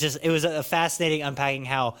 And it was a fascinating unpacking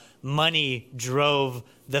how money drove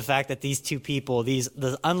the fact that these two people,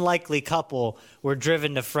 the unlikely couple, were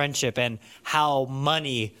driven to friendship, and how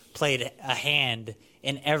money played a hand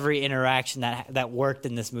in every interaction that worked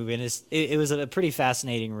in this movie. And it was a pretty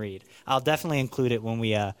fascinating read. I'll definitely include it when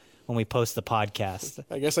we post the podcast.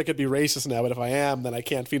 I guess I could be racist now, but if I am, then I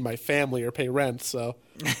can't feed my family or pay rent. So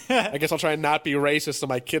I guess I'll try and not be racist so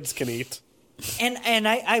my kids can eat. And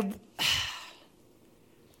I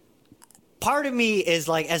part of me is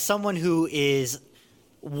like, as someone who is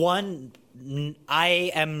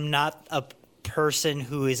I am not a person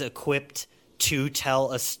who is equipped to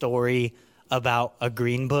tell a story about a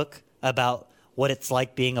Green Book, about what it's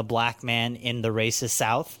like being a black man in the racist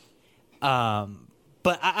South.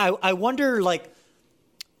 But I wonder, like,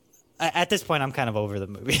 at this point, I'm kind of over the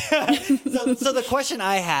movie. So the question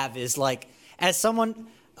I have is, like, as someone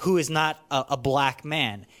who is not a black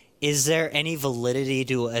man, is there any validity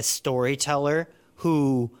to a storyteller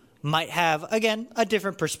who might have, again, a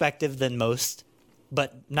different perspective than most,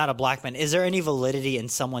 but not a black man? Is there any validity in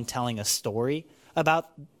someone telling a story about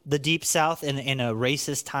the Deep South in a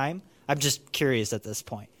racist time? I'm just curious at this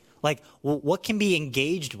point. Like, what can be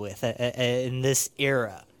engaged with in this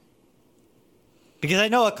era? Because I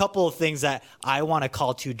know a couple of things that I want to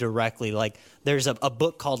call to directly. Like, there's a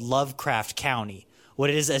book called Lovecraft County.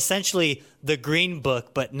 What it is essentially the Green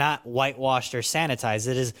Book, but not whitewashed or sanitized.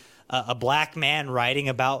 It is a black man writing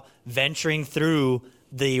about venturing through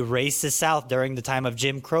the racist South during the time of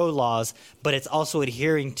Jim Crow laws, but it's also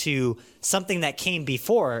adhering to something that came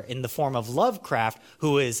before in the form of Lovecraft,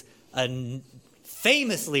 who is a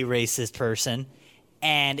famously racist person,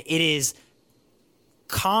 and it is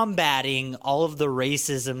combating all of the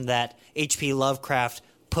racism that H.P. Lovecraft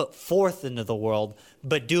put forth into the world,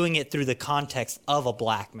 but doing it through the context of a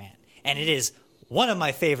black man. And it is one of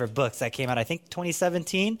my favorite books that came out, I think,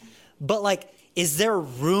 2017. But, like, is there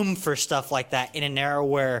room for stuff like that in an era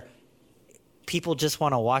where people just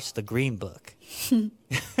want to watch the Green Book?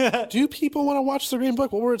 Do people want to watch the Green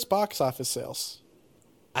Book? What were its box office sales?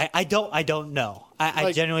 I don't know.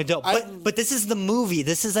 I genuinely don't. But this is the movie.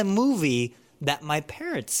 This is a movie that my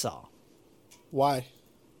parents saw. Why?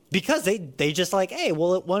 Because they just like, hey,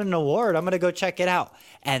 well, it won an award. I'm gonna go check it out.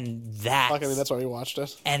 And that's why we watched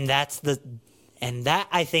it. And that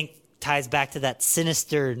I think ties back to that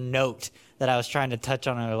sinister note that I was trying to touch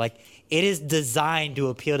on. Like, it is designed to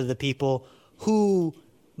appeal to the people who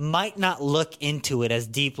might not look into it as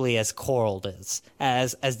deeply as Coral does,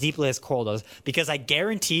 as deeply as Coral does. Because I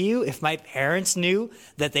guarantee you, if my parents knew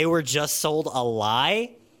that they were just sold a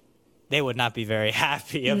lie, they would not be very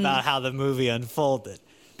happy about how the movie unfolded.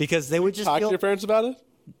 Because they would just talk to your parents about it?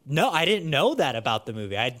 No, I didn't know that about the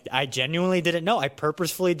movie. I genuinely didn't know. I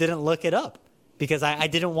purposefully didn't look it up because I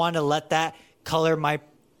didn't want to let that color my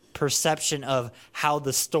perception of how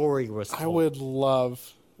the story was told. I would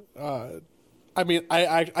love... I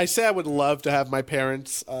say I would love to have my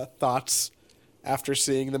parents' thoughts after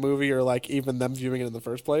seeing the movie, or like even them viewing it in the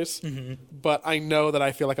first place. Mm-hmm. But I know that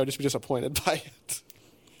I feel like I would just be disappointed by it.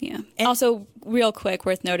 Yeah. And also, real quick,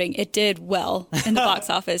 worth noting, it did well in the box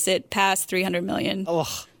office. It passed 300 million.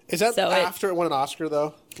 Oh, is that after it won an Oscar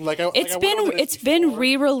though? It's been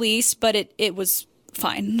re-released, but it was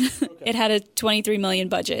fine. Okay. It had a 23 million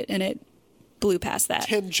budget, and it blew past that.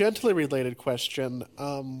 Tangentially related question.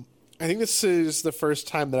 I think this is the first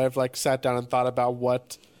time that I've like sat down and thought about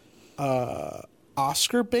what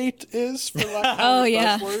Oscar bait is. For lack of a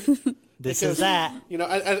best word. This is that. You know,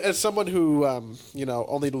 as someone who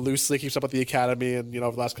only loosely keeps up with the Academy, and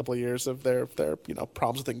over the last couple of years of their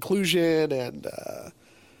problems with inclusion, and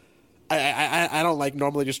I don't like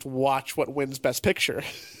normally just watch what wins Best Picture.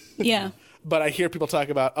 Yeah. But I hear people talk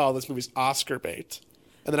about, oh, this movie's Oscar bait.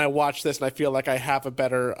 And then I watch this and I feel like I have a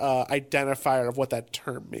better identifier of what that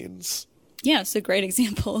term means. Yeah, it's a great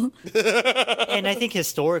example. And I think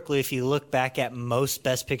historically, if you look back at most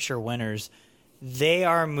Best Picture winners, they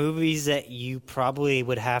are movies that you probably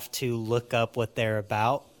would have to look up what they're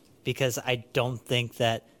about, because I don't think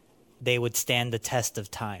that they would stand the test of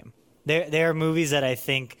time. There are movies that I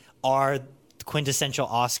think are quintessential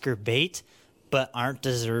Oscar bait, but aren't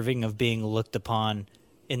deserving of being looked upon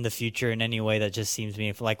in the future in any way that just seems to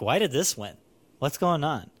me like, why did this win? What's going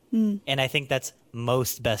on? And I think that's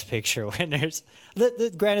most Best Picture winners.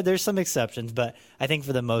 Granted, there's some exceptions, but I think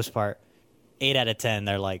for the most part, 8 out of 10,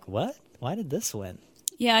 they're like, what? Why did this win?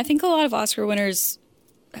 Yeah, I think a lot of Oscar winners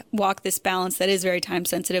walk this balance that is very time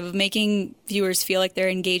sensitive, of making viewers feel like they're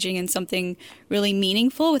engaging in something really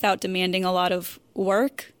meaningful without demanding a lot of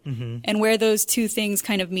work. Mm-hmm. And where those two things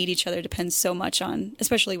kind of meet each other depends so much on,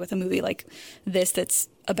 especially with a movie like this that's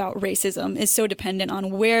about racism, is so dependent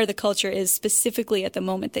on where the culture is specifically at the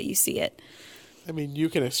moment that you see it. I mean, you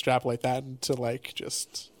can extrapolate that into like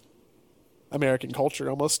just American culture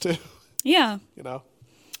almost too. Yeah.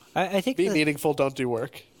 I think be meaningful, don't do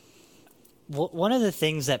work. One of the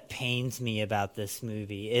things that pains me about this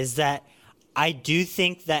movie is that I do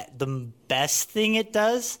think that the best thing it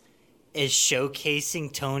does is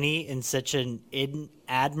showcasing Tony in such an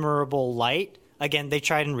admirable light again, they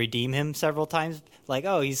tried and redeem him several times. Like,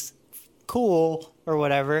 oh, he's cool or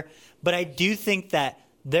whatever. But I do think that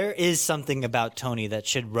there is something about Tony that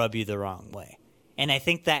should rub you the wrong way. And I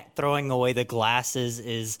think that throwing away the glasses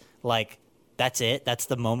is like, that's it. That's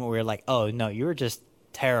the moment where you're like, oh, no, you were just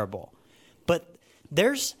terrible. But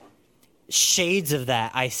there's shades of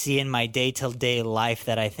that I see in my day-to-day life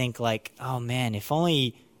that I think like, oh, man, if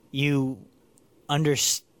only you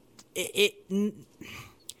understand it.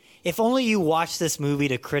 If only you watch this movie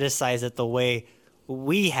to criticize it the way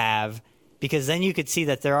we have, because then you could see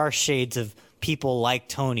that there are shades of people like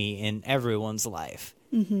Tony in everyone's life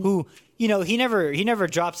who, you know, he never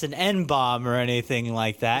drops an N-bomb or anything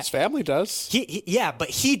like that. His family does. Yeah, but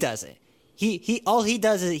he doesn't. He all he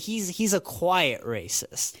does is he's a quiet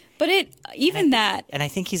racist. But and I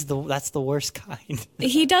think that's the worst kind.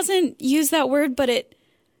 He doesn't use that word, but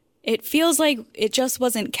it feels like it just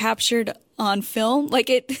wasn't captured on film. Like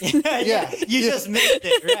it. Yeah, you just missed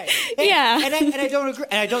it, right? Yeah, and I don't agree,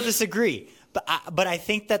 and I don't disagree. But I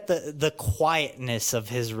think that the quietness of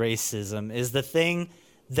his racism is the thing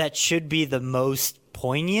that should be the most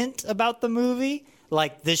poignant about the movie.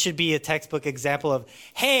 Like, this should be a textbook example of,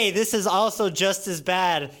 hey, this is also just as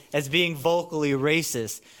bad as being vocally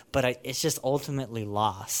racist. But it's just ultimately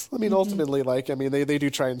lost. I mean, ultimately, they do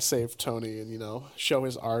try and save Tony and, you know, show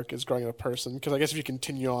his arc as growing a person. Because I guess if you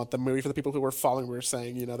continue on with the movie, for the people who were following, we were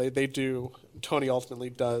saying, you know, they do, Tony ultimately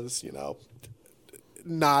does, you know,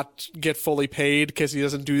 not get fully paid because he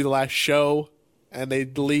doesn't do the last show. And they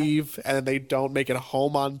leave and they don't make it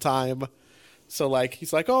home on time. So, like,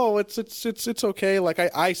 he's like, oh, it's okay. Like,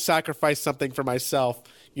 I sacrificed something for myself,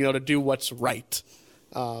 you know, to do what's right.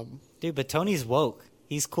 Dude, but Tony's woke.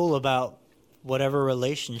 He's cool about whatever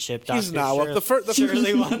relationship Dr. He's not.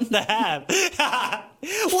 Shirley wants to have.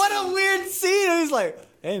 What a weird scene. He's like,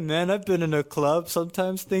 hey, man, I've been in a club.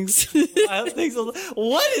 Sometimes things.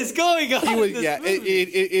 What is going on?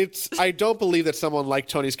 I don't believe that someone like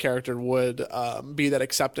Tony's character would be that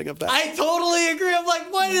accepting of that. I totally agree. I'm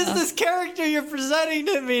like, what is this character you're presenting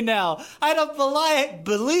to me now? I don't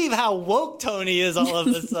believe how woke Tony is all of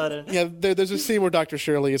a sudden. Yeah, there's a scene where Dr.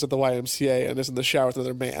 Shirley is at the YMCA and is in the shower with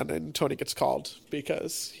another man, and Tony gets called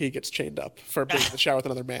because he gets chained up for being in the shower with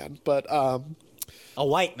another man. But a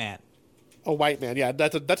white man. A white man, yeah,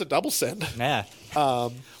 that's a double sin. Yeah.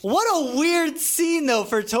 What a weird scene, though,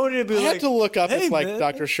 for Tony to be I like. had to look up hey, if man.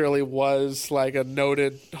 Dr. Shirley was like a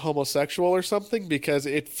noted homosexual or something, because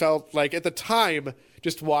it felt like at the time,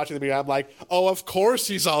 just watching the movie, I'm like, oh, of course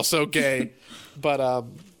he's also gay. But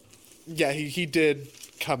yeah, he did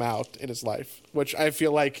come out in his life, which I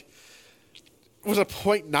feel like was a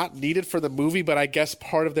point not needed for the movie, but I guess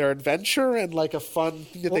part of their adventure and like a fun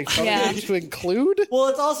thing that they tried to include. Well,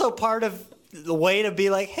 it's also part of the way to be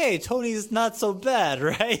like, hey, Tony's not so bad,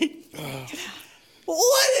 right?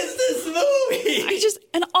 What is this movie?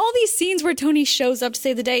 And all these scenes where Tony shows up to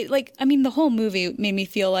save the day, like, I mean, the whole movie made me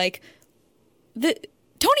feel like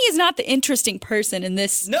Tony is not the interesting person in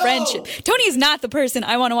this friendship. Tony is not the person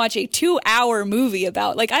I want to watch a 2-hour movie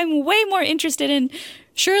about. Like, I'm way more interested in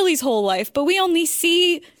Shirley's whole life, but we only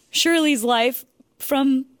see Shirley's life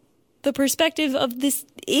from the perspective of this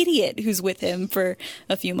idiot who's with him for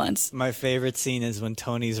a few months. My favorite scene is when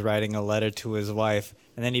Tony's writing a letter to his wife,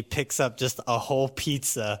 and then he picks up just a whole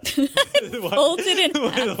pizza. Folded in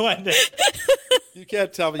half. You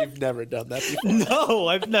can't tell me you've never done that before. No,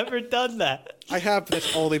 I've never done that. I have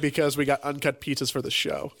this only because we got uncut pizzas for the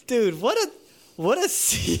show. Dude, what a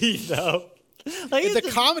scene, though. Like, the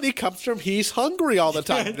comedy comes from he's hungry all the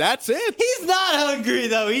time. That's it. He's not hungry,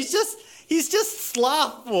 though. He's just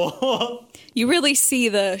slothful. You really see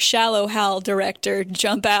the Shallow Hal director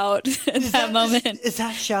jump out at that moment. Is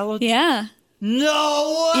that Shallow? Yeah.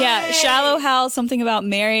 No way! Yeah, Shallow Hal, something about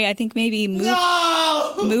Mary. I think maybe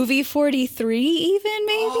movie 43 even,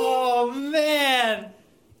 maybe? Oh, man.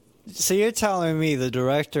 So you're telling me the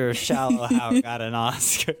director of Shallow Hal got an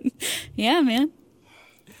Oscar? Yeah, man.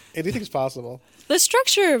 Anything's possible. The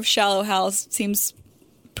structure of Shallow Hal seems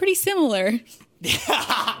pretty similar.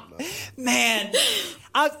 Man,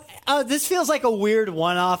 this feels like a weird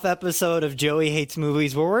one-off episode of Joey Hates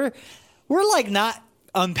Movies where we're like not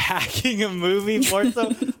unpacking a movie more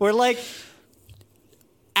so. We're like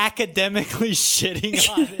academically shitting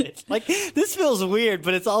on it. Like, this feels weird,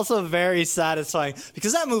 but it's also very satisfying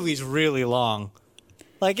because that movie's really long.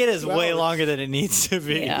 Like, it is way longer than it needs to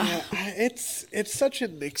be. Yeah. It's such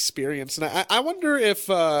an experience, and I wonder if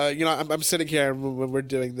I'm sitting here when we're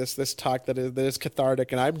doing this talk that is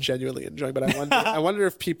cathartic, and I'm genuinely enjoying. But I wonder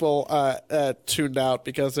if people tuned out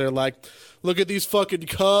because they're like, look at these fucking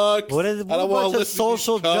cucks. What a bunch of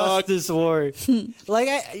social justice warriors. Like,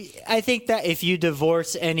 I think that if you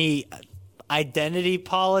divorce any identity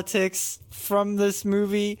politics from this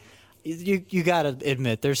movie, you gotta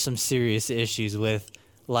admit there's some serious issues with,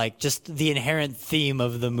 like, just the inherent theme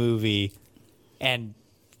of the movie and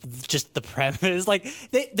just the premise. Like,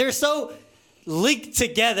 they're so linked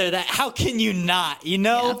together that how can you not, you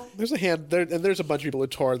know? Yeah. There's a hand there, and there's a bunch of people who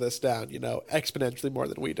tore this down, exponentially more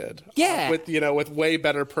than we did. Yeah. With way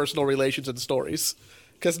better personal relations and stories,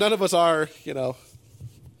 because none of us are,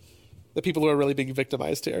 the people who are really being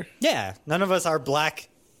victimized here. Yeah, none of us are black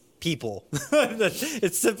people.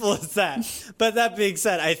 It's simple as that. But that being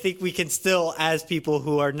said, I think we can still, as people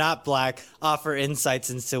who are not black, offer insights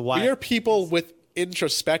into why We are people with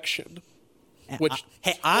introspection, which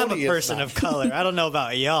hey, I'm Tony a is person not. of color. I don't know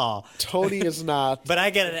about y'all, Tony is not. but I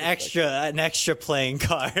get an extra playing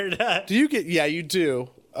card. Do you get? Yeah, you do.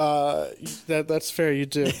 That's fair. You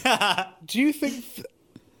do. Do you think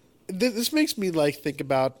this makes me think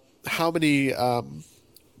about how many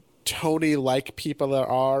Tony-like people there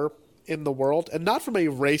are in the world, and not from a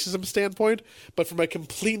racism standpoint, but from a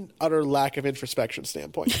complete and utter lack of introspection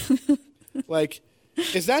standpoint.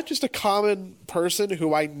 Is that just a common person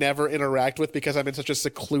who I never interact with because I'm in such a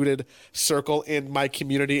secluded circle in my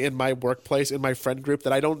community, in my workplace, in my friend group,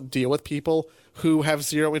 that I don't deal with people who have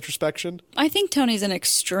zero introspection? I think Tony's an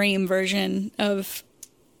extreme version of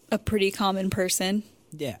a pretty common person.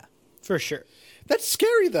 Yeah, for sure. That's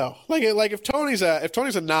scary though. If Tony's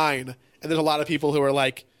a 9, and there's a lot of people who are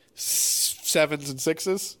 7s and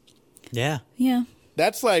 6s. Yeah. Yeah.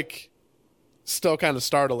 That's still kind of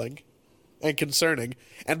startling and concerning,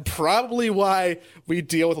 and probably why we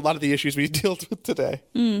deal with a lot of the issues we deal with today.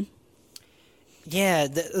 Yeah,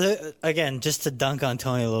 again, just to dunk on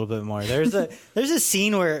Tony a little bit more, there's a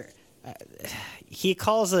scene where he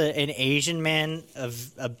calls an Asian man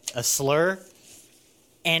a slur,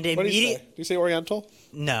 and What do you say? immediately Do you say Oriental?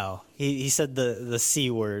 no, he said the C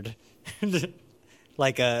word,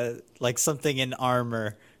 like something in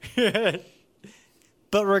armor.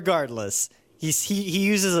 But regardless, he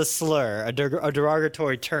uses a slur, a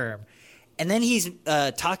derogatory term, and then he's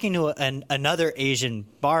talking to another Asian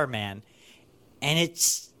barman. And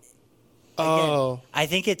it's, again, I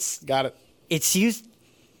think Got it. it's used.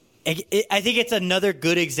 I think it's another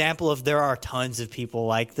good example of there are tons of people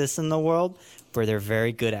like this in the world where they're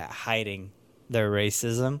very good at hiding their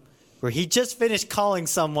racism. Where he just finished calling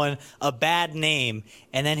someone a bad name,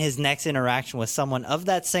 and then his next interaction with someone of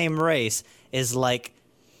that same race is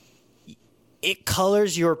it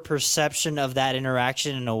colors your perception of that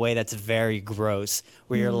interaction in a way that's very gross.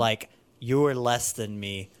 Where you're like, you are less than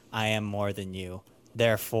me. I am more than you.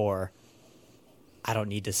 Therefore, I don't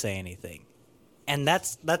need to say anything. And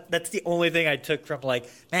that's the only thing I took from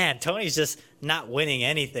man, Tony's just not winning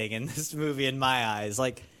anything in this movie in my eyes.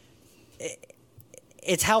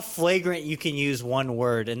 It's how flagrant you can use one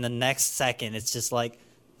word, and the next second it's just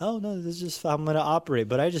oh no, this is just how I'm going to operate,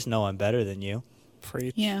 but I just know I'm better than you.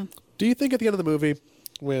 Preach. Yeah. Do you think at the end of the movie,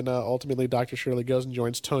 when ultimately Dr. Shirley goes and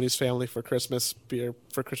joins Tony's family for Christmas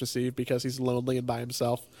Eve because he's lonely and by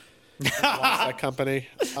himself, and wants that company,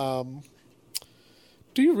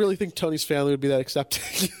 do you really think Tony's family would be that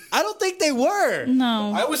accepting? I don't think they were.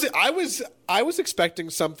 No. I was expecting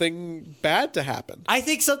something bad to happen. I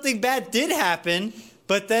think something bad did happen,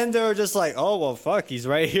 but then they were just oh, well, fuck, he's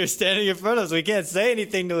right here standing in front of us. We can't say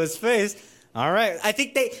anything to his face. All right. I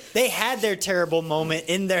think they had their terrible moment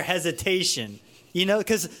in their hesitation,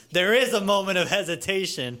 because there is a moment of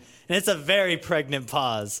hesitation, and it's a very pregnant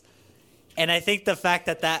pause. And I think the fact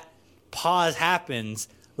that pause happens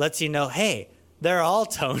lets you know, hey, they're all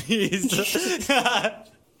Tonys.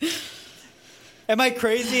 Am I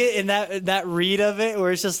crazy in that read of it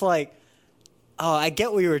where it's just oh, I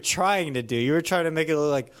get what you were trying to do. You were trying to make it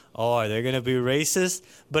look like, oh, are they going to be racist?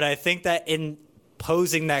 But I think that in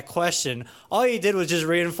posing that question, all you did was just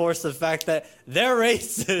reinforce the fact that they're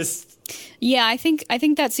racist. Yeah, I think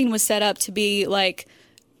that scene was set up to be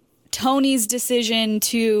Tony's decision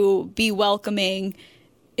to be welcoming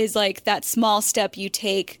is that small step you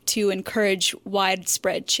take to encourage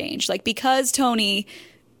widespread change. Because Tony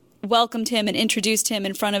welcomed him and introduced him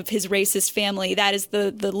in front of his racist family, that is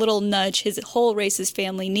the little nudge his whole racist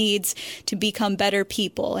family needs to become better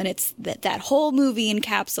people. And it's that whole movie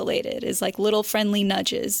encapsulated is little friendly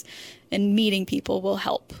nudges, and meeting people will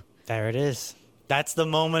help. There it is. That's the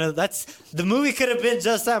moment of the movie could have been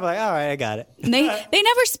just that. I'm like, all right, I got it. And they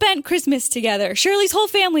never spent Christmas together. Shirley's whole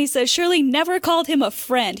family says Shirley never called him a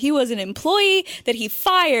friend. He was an employee that he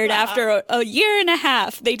fired after a year and a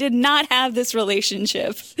half. They did not have this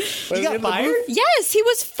relationship. You got fired? Yes, he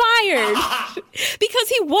was fired because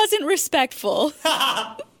he wasn't respectful.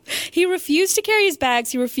 He refused to carry his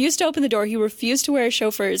bags. He refused to open the door. He refused to wear a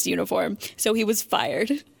chauffeur's uniform. So he was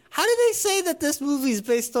fired. How did they say that this movie is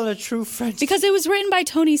based on a true friendship? Because it was written by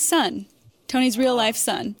Tony's son, Tony's real life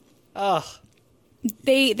son. Ugh.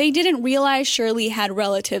 They didn't realize Shirley had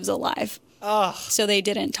relatives alive. Ugh. So they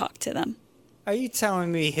didn't talk to them. Are you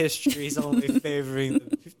telling me history's only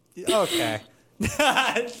favoring the... Okay.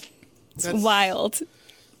 It's wild.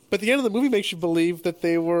 But the end of the movie makes you believe that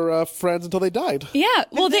they were friends until they died. Yeah,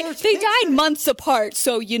 well, they died months apart,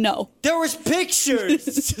 so you know. There was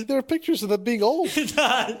pictures. There are pictures of them being old.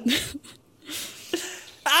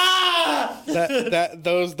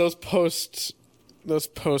 Those post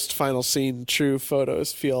final scene true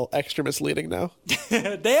photos feel extra misleading now.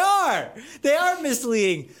 They are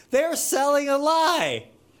misleading. They're selling a lie.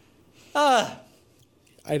 I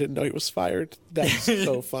didn't know he was fired. That's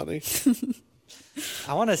so funny.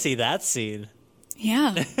 I want to see that scene.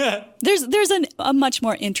 Yeah. There's a much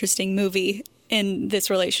more interesting movie in this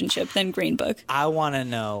relationship than Green Book. I want to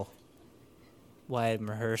know why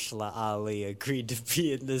Mahershala Ali agreed to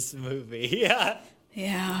be in this movie. Yeah.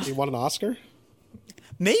 Yeah. He won an Oscar?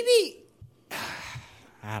 Maybe.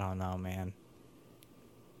 I don't know, man.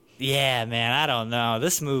 Yeah, man, I don't know.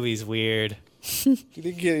 This movie's weird. Do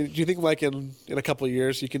you think like in a couple of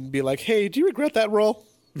years you can be like, hey, do you regret that role?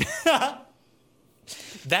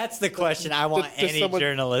 That's the question I want Does any someone-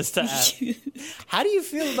 journalist to ask. How do you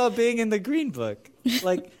feel about being in the Green Book?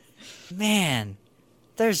 Like, man,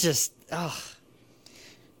 there's just...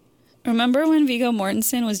 Remember when Viggo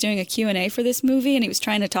Mortensen was doing a Q&A for this movie and he was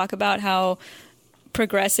trying to talk about how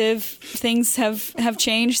progressive things have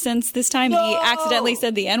changed since this time and he accidentally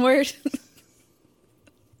said the N-word?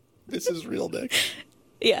 This is real, Nick.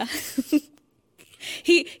 Yeah.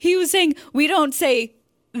 He was saying, we don't say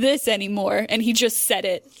this anymore, and he just said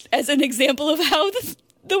it as an example of how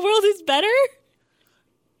the world is better.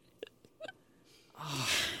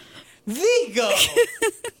 Vigo!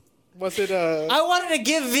 Was it I wanted to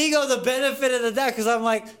give Vigo the benefit of the doubt because I'm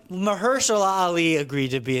like, Mahershala Ali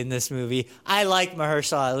agreed to be in this movie. I like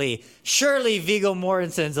Mahershala Ali. Surely Viggo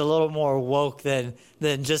Mortensen's a little more woke than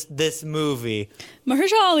just this movie.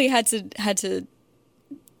 Mahershala Ali had to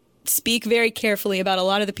speak very carefully about a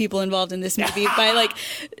lot of the people involved in this movie by like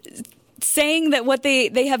saying that what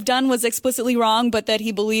they have done was explicitly wrong, but that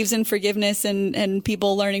he believes in forgiveness and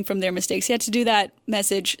people learning from their mistakes. He had to do that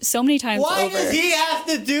message so many times Why over. does he have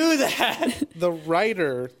to do that? the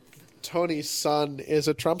writer, Tony's son, is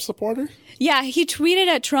a Trump supporter? Yeah, he tweeted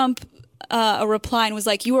at Trump a reply and was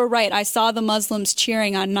like, "You were right. I saw the Muslims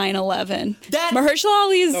cheering on 9/11." That- Mahershala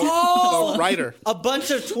Ali is The writer. A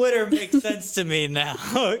bunch of Twitter makes sense to me now.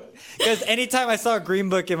 Because anytime I saw a Green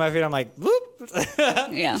Book in my feed, I'm like, whoop.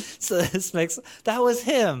 yeah. So that was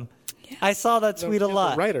him. Yeah. I saw that tweet a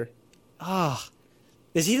lot. The writer.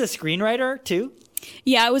 Is he the screenwriter too?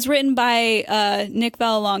 Yeah, it was written by Nick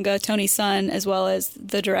Vallelonga, Tony's son, as well as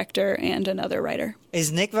the director and another writer.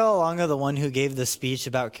 Is Nick Vallelonga the one who gave the speech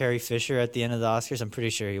about Carrie Fisher at the end of the Oscars? I'm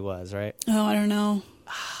pretty sure he was, right? Oh, I don't know.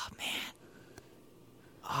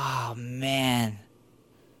 Oh, man.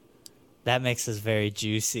 That makes us very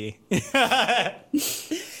juicy.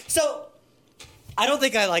 So, I don't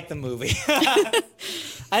think I like the movie.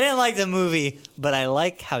 I didn't like the movie, but I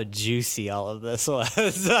like how juicy all of this was.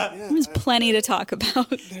 There's plenty to talk about.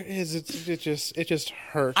 There is. It just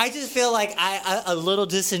hurts. I just feel like I a little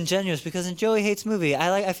disingenuous because in Joey Hates Movie,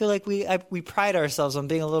 I feel like we pride ourselves on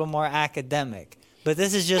being a little more academic. But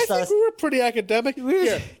this is just I think us. we were pretty academic.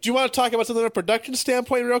 Here, do you want to talk about something from a production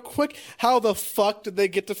standpoint real quick? How the fuck did they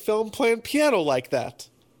get to film playing piano like that?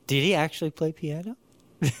 Did he actually play piano?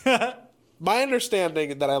 My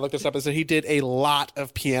understanding that I looked this up is that he did a lot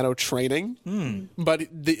of piano training, but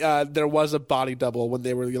there was a body double when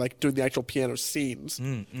they were like doing the actual piano scenes.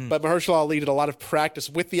 But Mahershala Ali did a lot of practice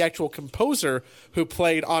with the actual composer who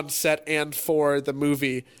played on set and for the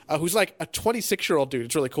movie, who's like a 26-year-old dude.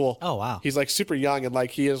 It's really cool. Oh, wow. He's like super young and like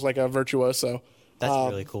he is like a virtuoso. That's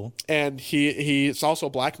really cool. And he's also a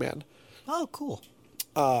black man. Oh, cool.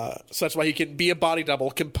 So that's why he can be a body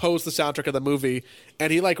double, compose the soundtrack of the movie,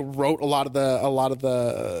 and he like wrote a lot of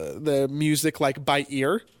the music like by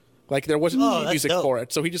ear. Like there wasn't music dope. for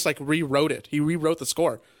it, so he just like rewrote it. He rewrote the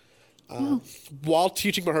score while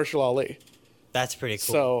teaching Mahershala Ali. That's pretty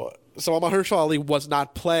cool. So Mahershala Ali was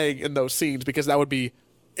not playing in those scenes because that would be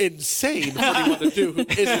insane for anyone to do who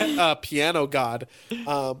isn't a piano god.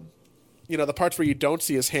 The parts where you don't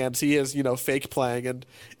see his hands, he is, fake playing, and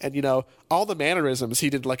all the mannerisms he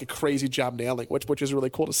did like a crazy job nailing, which is really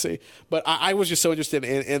cool to see. But I was just so interested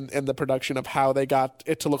in the production of how they got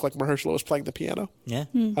it to look like Mahershala was playing the piano. Yeah.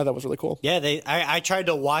 I thought it was really cool. Yeah, I tried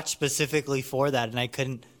to watch specifically for that, and I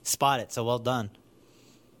couldn't spot it, so well done.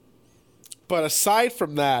 But aside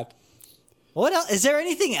from that, What else? Is there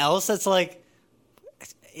anything else that's like...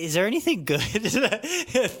 Is there anything good about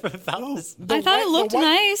this? I thought it looked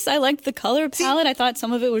nice. I liked the color palette. I thought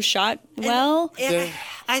some of it was shot well.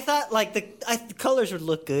 I thought like the colors would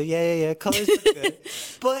look good. Yeah. Colors look good.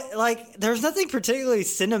 But like, there's nothing particularly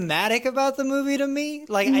cinematic about the movie to me.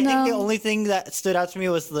 Like, I think the only thing that stood out to me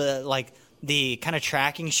was the kind of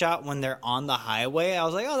tracking shot when they're on the highway. I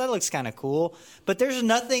was like, oh, that looks kind of cool. But there's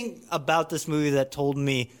nothing about this movie that told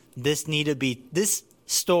me this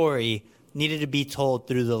story needed to be told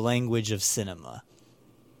through the language of cinema.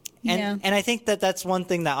 And I think that's one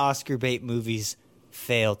thing that Oscar bait movies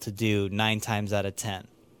fail to do 9 times out of 10.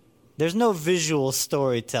 There's no visual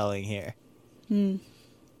storytelling here.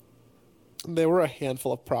 there were a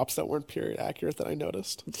handful of props that weren't period accurate that I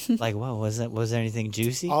noticed. Like, what was it? Was there anything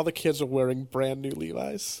juicy? All the kids are wearing brand new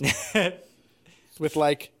Levi's with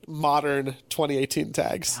like modern 2018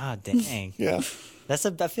 tags. Ah, dang. Yeah. I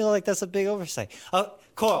feel like that's a big oversight. Oh,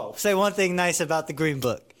 Coral, say one thing nice about the Green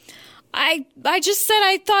Book. I just said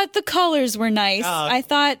I thought the colors were nice. Oh. I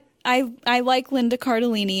thought I like Linda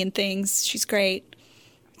Cardellini and things. She's great.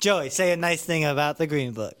 Joey, say a nice thing about the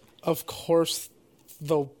Green Book. Of course,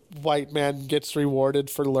 the white man gets rewarded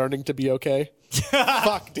for learning to be okay.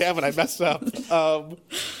 Fuck, damn it, I messed up. Mahershala,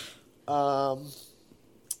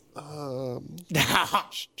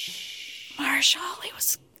 he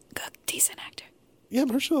was a decent actor. Yeah,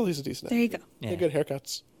 Mahershala is a decent actor. There you go. He had good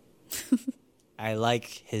haircuts. I like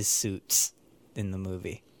his suits in the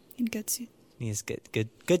movie. In good suit. He has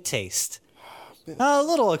good taste. A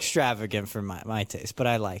little extravagant for my taste, but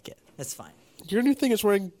I like it. That's fine. Your new thing is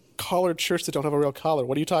wearing collared shirts that don't have a real collar.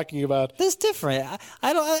 What are you talking about? That's different.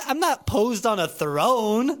 I'm not posed on a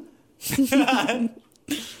throne.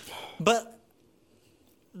 But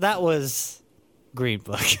that was Green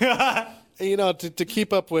Book. You know, to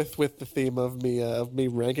keep up with the theme of me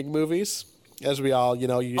ranking movies, as we all,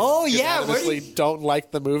 unanimously don't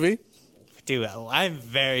like the movie. Dude, I'm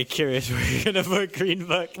very curious where you're gonna put Green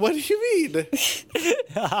Book. What do you mean?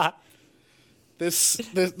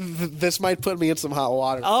 This might put me in some hot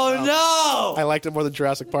water. Oh no! I liked it more than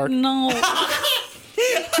Jurassic Park. No.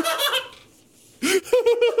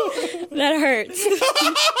 That hurts.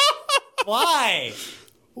 Why?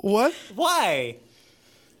 What? Why?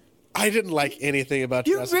 I didn't like anything about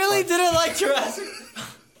You Jurassic really Park. didn't like Jurassic?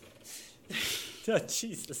 Oh,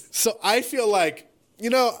 Jesus. So I feel like,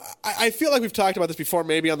 I feel like we've talked about this before,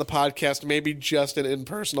 maybe on the podcast, maybe just in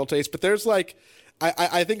personal taste, but there's like,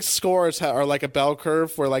 I think scores are like a bell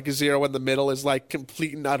curve where like 0 in the middle is like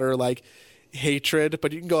complete and utter like hatred,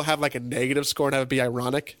 but you can go have like a negative score and have it be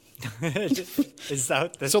ironic. Is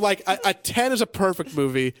that So like a 10 is a perfect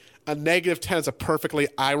movie, a negative 10 is a perfectly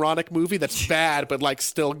ironic movie that's bad but like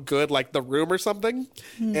still good, like The Room or something,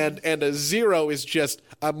 and a 0 is just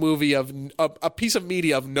a movie of a piece of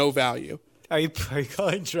media of no value. Are you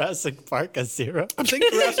calling Jurassic Park a 0? I'm saying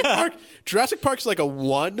Jurassic Park's like a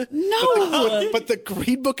 1. No. But the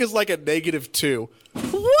Green Book is like a -2.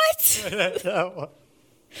 What?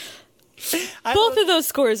 Both of those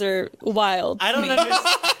scores are wild. I don't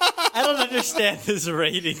understand this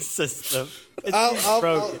rating system. It's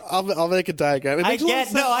broken. I'll make a diagram. I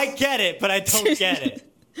get it, but I don't get it.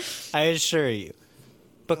 I assure you.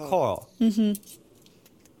 But Coral,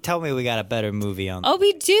 tell me we got a better movie on. Oh,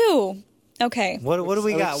 we do. Okay. What do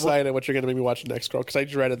we I'm got? excited what you're going to make me watch next, girl, because I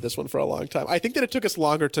dreaded this one for a long time. I think that it took us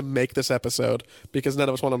longer to make this episode because none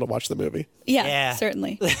of us wanted to watch the movie. Yeah.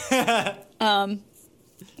 Certainly.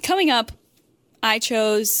 Coming up, I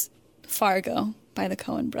chose Fargo by the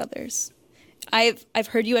Coen brothers. I've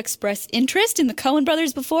heard you express interest in the Coen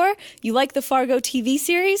brothers before. You like the Fargo TV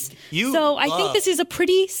series. I think this is a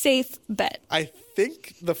pretty safe bet. I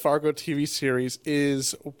think the Fargo TV series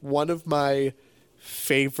is one of my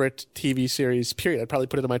favorite TV series, period. I'd probably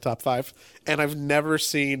put it in my top 5. And I've never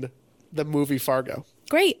seen the movie Fargo.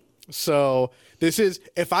 Great. So this is,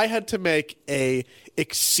 if I had to make a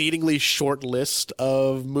exceedingly short list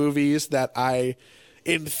of movies that I,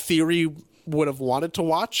 in theory, would have wanted to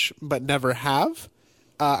watch but never have,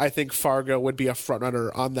 I think Fargo would be a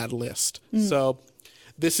frontrunner on that list. So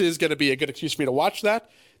this is going to be a good excuse for me to watch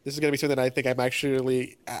that. This is going to be something that I think I'm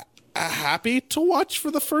actually happy to watch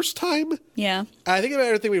for the first time. Yeah. I think of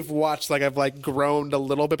everything we've watched, like I've like groaned a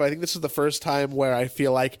little bit, but I think this is the first time where I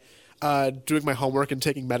feel like doing my homework and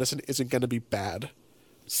taking medicine isn't going to be bad.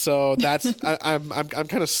 So that's I'm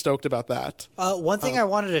kind of stoked about that. One thing I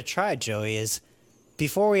wanted to try, Joey, is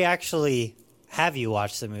before we actually have you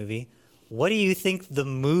watch the movie, what do you think the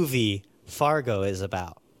movie Fargo is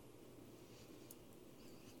about?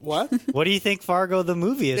 What? What do you think Fargo the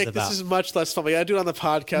movie is Nick, about? this is much less fun. We gotta do it on the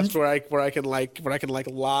podcast where I can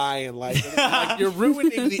lie and like you're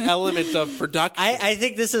ruining the element of production. I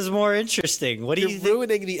think this is more interesting. What do you You're think?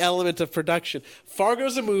 ruining the element of production.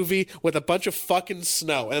 Fargo's a movie with a bunch of fucking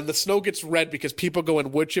snow, and the snow gets red because people go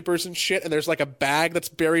in wood chippers and shit, and there's like a bag that's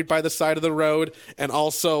buried by the side of the road, and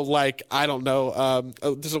also like, I don't know,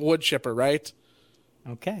 there's a wood chipper, right?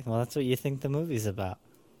 Okay, well, that's what you think the movie's about.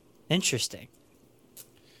 Interesting.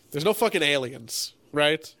 There's no fucking aliens,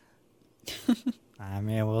 right? I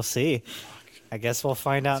mean, we'll see. I guess we'll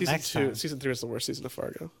find out next time. Season 3 is the worst season of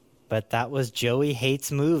Fargo. But that was Joey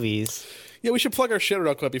Hates Movies. Yeah, we should plug our shit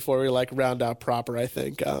real quick before we like round out proper, I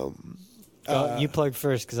think. You plug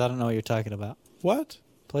first, because I don't know what you're talking about. What?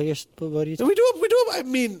 Plug your. What do you? We do. I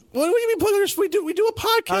mean, what do you mean? Plug our? We do a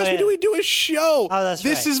podcast. Oh, yeah. We do a show. Oh, that's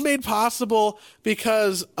This right. is made possible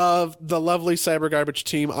because of the lovely Cyber Garbage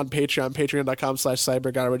team on Patreon,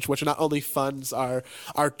 patreon.com/cybergarbage, which not only funds our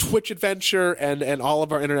Twitch adventure and all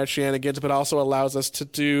of our internet shenanigans, but also allows us to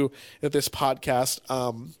do this podcast.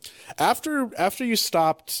 After you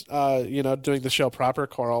stopped, doing the show proper,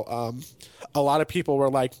 Coral, a lot of people were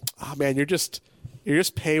like, "Oh man, you're just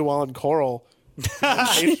paywalling Coral."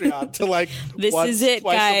 Patreon to like This once, is it,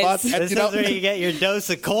 twice guys. a month. And, This is where you get your dose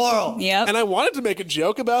of coral. Yep. and I wanted to make a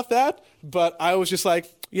joke about that, but I was just like,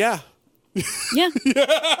 yeah, Yeah.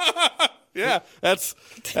 that's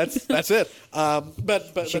it.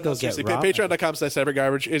 But should go seriously, get ramen.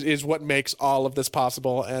 patreon.com/cybergarbage is what makes all of this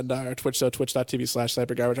possible, and our Twitch, so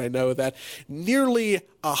twitch.tv/cybergarbage. I know that nearly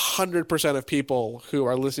 100% of people who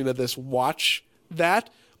are listening to this watch that,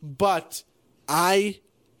 but I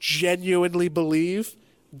genuinely believe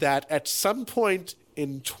that at some point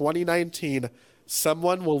in 2019,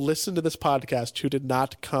 someone will listen to this podcast who did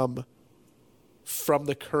not come from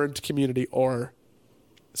the current community or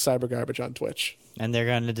Cyber Garbage on Twitch. And they're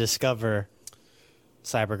going to discover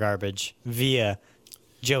Cyber Garbage via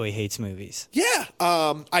Joey Hates Movies. Yeah,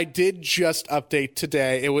 I did just update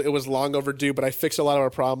today. It was long overdue, but I fixed a lot of our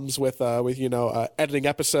problems with editing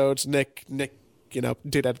episodes. Nick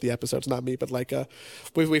did edit the episodes, not me, but like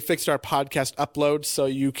we fixed our podcast uploads, so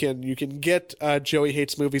you can get Joey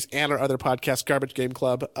Hates Movies and our other podcast, Garbage Game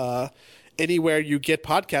Club, anywhere you get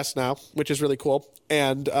podcasts now, which is really cool.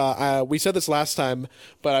 And we said this last time,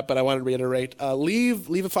 but I want to reiterate: leave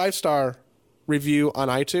a 5-star review on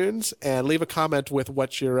iTunes and leave a comment with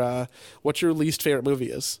what your least favorite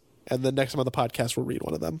movie is, and then next time on the podcast we'll read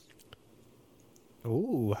one of them.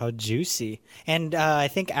 Ooh, how juicy. And I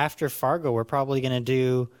think after Fargo, we're probably going to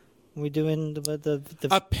do... We doing the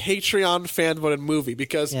A Patreon fan voted movie,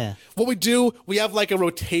 because what we do, we have like a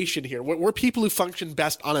rotation here. We're people who function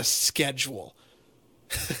best on a schedule.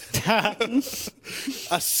 A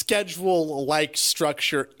schedule-like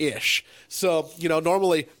structure-ish. So,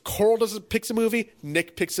 normally Coral picks a movie,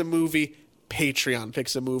 Nick picks a movie, Patreon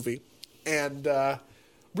picks a movie. And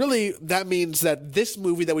really, that means that this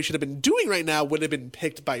movie that we should have been doing right now would have been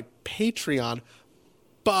picked by Patreon,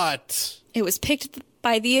 but... It was picked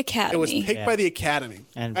by the Academy. It was picked by the Academy.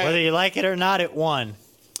 And whether you like it or not, it won.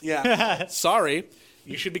 Yeah. Sorry.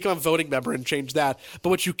 You should become a voting member and change that. But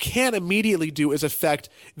what you can immediately do is affect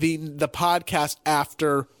the podcast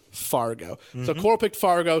after Fargo. So Coral picked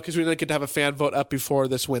Fargo because we didn't get to have a fan vote up before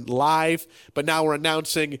this went live. But now we're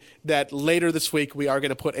announcing that later this week we are going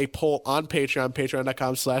to put a poll on Patreon,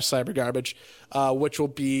 patreon.com/cybergarbage, which will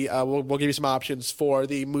be, we'll give you some options for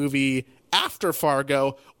the movie after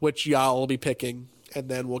Fargo, which y'all will be picking. And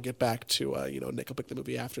then we'll get back to, Nick will pick the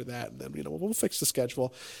movie after that. And then, we'll fix the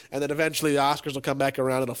schedule. And then eventually the Oscars will come back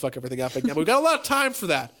around and it'll fuck everything up again. We've got a lot of time for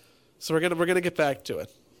that. So we're gonna get back to it.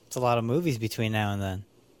 It's a lot of movies between now and then.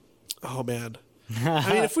 Oh, man.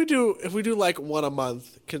 I mean, if we do like one a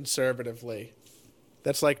month conservatively,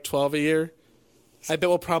 that's like 12 a year. I bet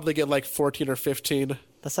we'll probably get like 14 or 15.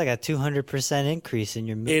 That's like a 200% increase in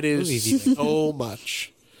your movie It is viewing. so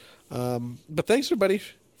much. But thanks, everybody,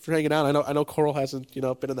 for hanging out. I know Coral hasn't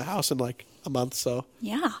been in the house in like a month, so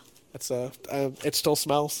Yeah. it's it still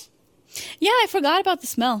smells. Yeah, I forgot about the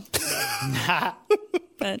smell.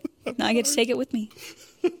 But now I get to take it with me.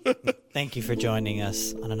 Thank you for joining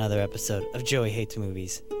us on another episode of Joey Hates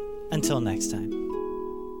Movies. Until next time.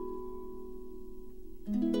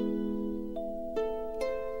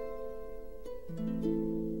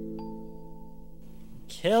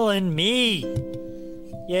 killing me.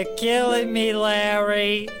 You're killing me,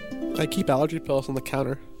 Larry. I keep allergy pills on the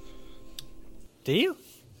counter. Do you?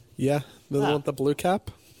 Yeah, the one Ah. with the blue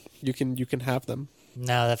cap. You can have them.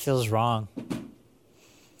 No, that feels wrong.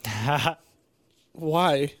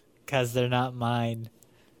 Why? Because they're not mine.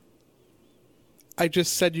 I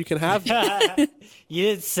just said you can have them. You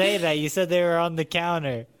didn't say that. You said they were on the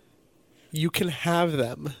counter. You can have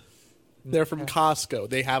them. They're from Costco.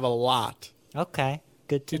 They have a lot. Okay,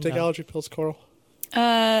 good Do to you take know. allergy pills, Coral?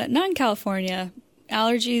 Not in California.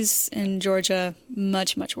 Allergies in Georgia,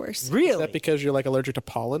 much, much worse. Is Really? that because you're like allergic to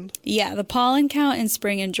pollen? Yeah, the pollen count in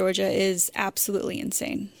spring in Georgia is absolutely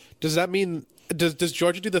insane. Does that mean does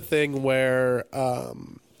Georgia do the thing where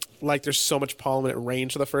like there's so much pollen when it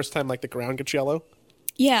rains for the first time, like the ground gets yellow?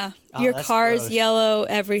 Yeah, Oh, your that's car's gross. yellow,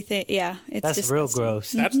 everything. Yeah, it's That's disgusting. real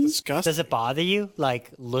gross. That's disgusting. Does it bother you?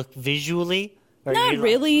 Like, look visually? Or Not you like,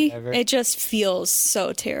 really. whatever? It just feels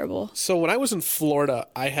so terrible. So when I was in Florida,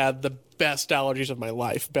 I had the best allergies of my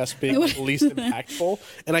life, best being like, least impactful.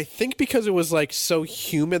 And I think because it was like so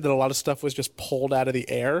humid that a lot of stuff was just pulled out of the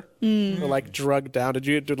air or like drugged down.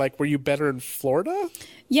 Were you better in Florida?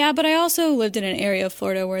 Yeah, but I also lived in an area of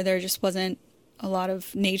Florida where there just wasn't a lot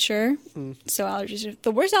of nature. So allergies, the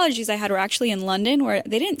worst allergies I had were actually in London, where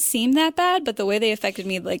they didn't seem that bad, but the way they affected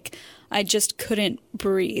me, like I just couldn't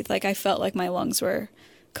breathe. Like I felt like my lungs were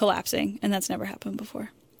collapsing, and that's never happened before.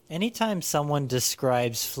 Anytime someone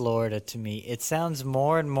describes Florida to me, it sounds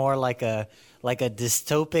more and more like a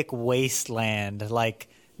dystopic wasteland, like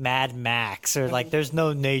Mad Max, or like there's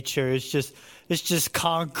no nature. It's just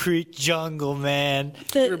concrete jungle, man.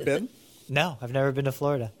 You ever been? No, I've never been to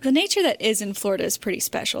Florida. The nature that is in Florida is pretty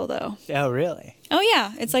special, though. Oh, really? Oh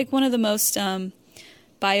yeah, it's like one of the most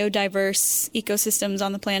biodiverse ecosystems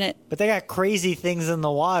on the planet. But they got crazy things in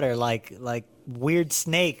the water, like weird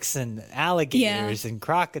snakes and alligators and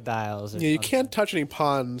crocodiles. Or Yeah, you something. can't touch any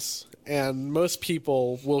ponds, and most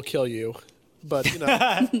people will kill you. But you know,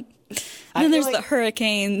 And then there's feel the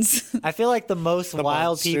hurricanes. I feel like the most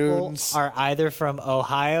wild people monsoons. are either from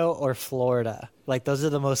Ohio or Florida. Like those are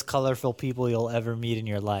the most colorful people you'll ever meet in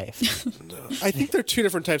your life. I think there are two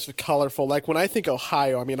different types of colorful. Like when I think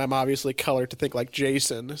Ohio, I mean, I'm obviously colored to think like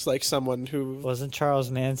Jason. It's like someone who, Wasn't Charles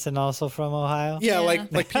Manson also from Ohio? yeah, Yeah.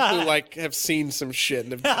 like people who like have seen some shit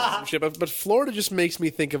and have done some shit. But Florida just makes me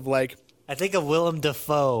think of like, I think of Willem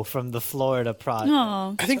Dafoe from the Florida Project.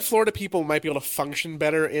 Oh, I think Florida people might be able to function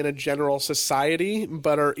better in a general society,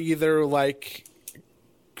 but are either like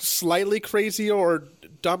slightly crazy or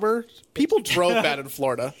dumber. People drove bad in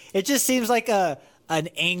Florida. It just seems like an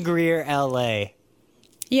angrier LA.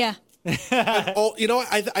 yeah. Oh, you know,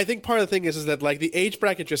 I think part of the thing is that like the age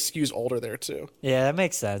bracket just skews older there too. Yeah, that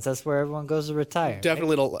makes sense. That's where everyone goes to retire. I'm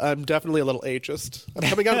definitely a little ageist. I'm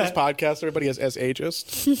coming out of this podcast. Everybody is as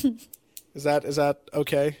ageist. Is that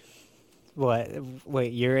okay? What?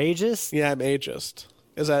 Wait, you're ageist? Yeah, I'm ageist.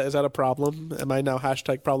 Is that a problem? Am I now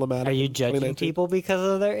hashtag problematic? Are you in judging 2019? people because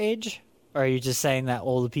of their age? Or are you just saying that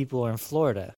older people are in Florida?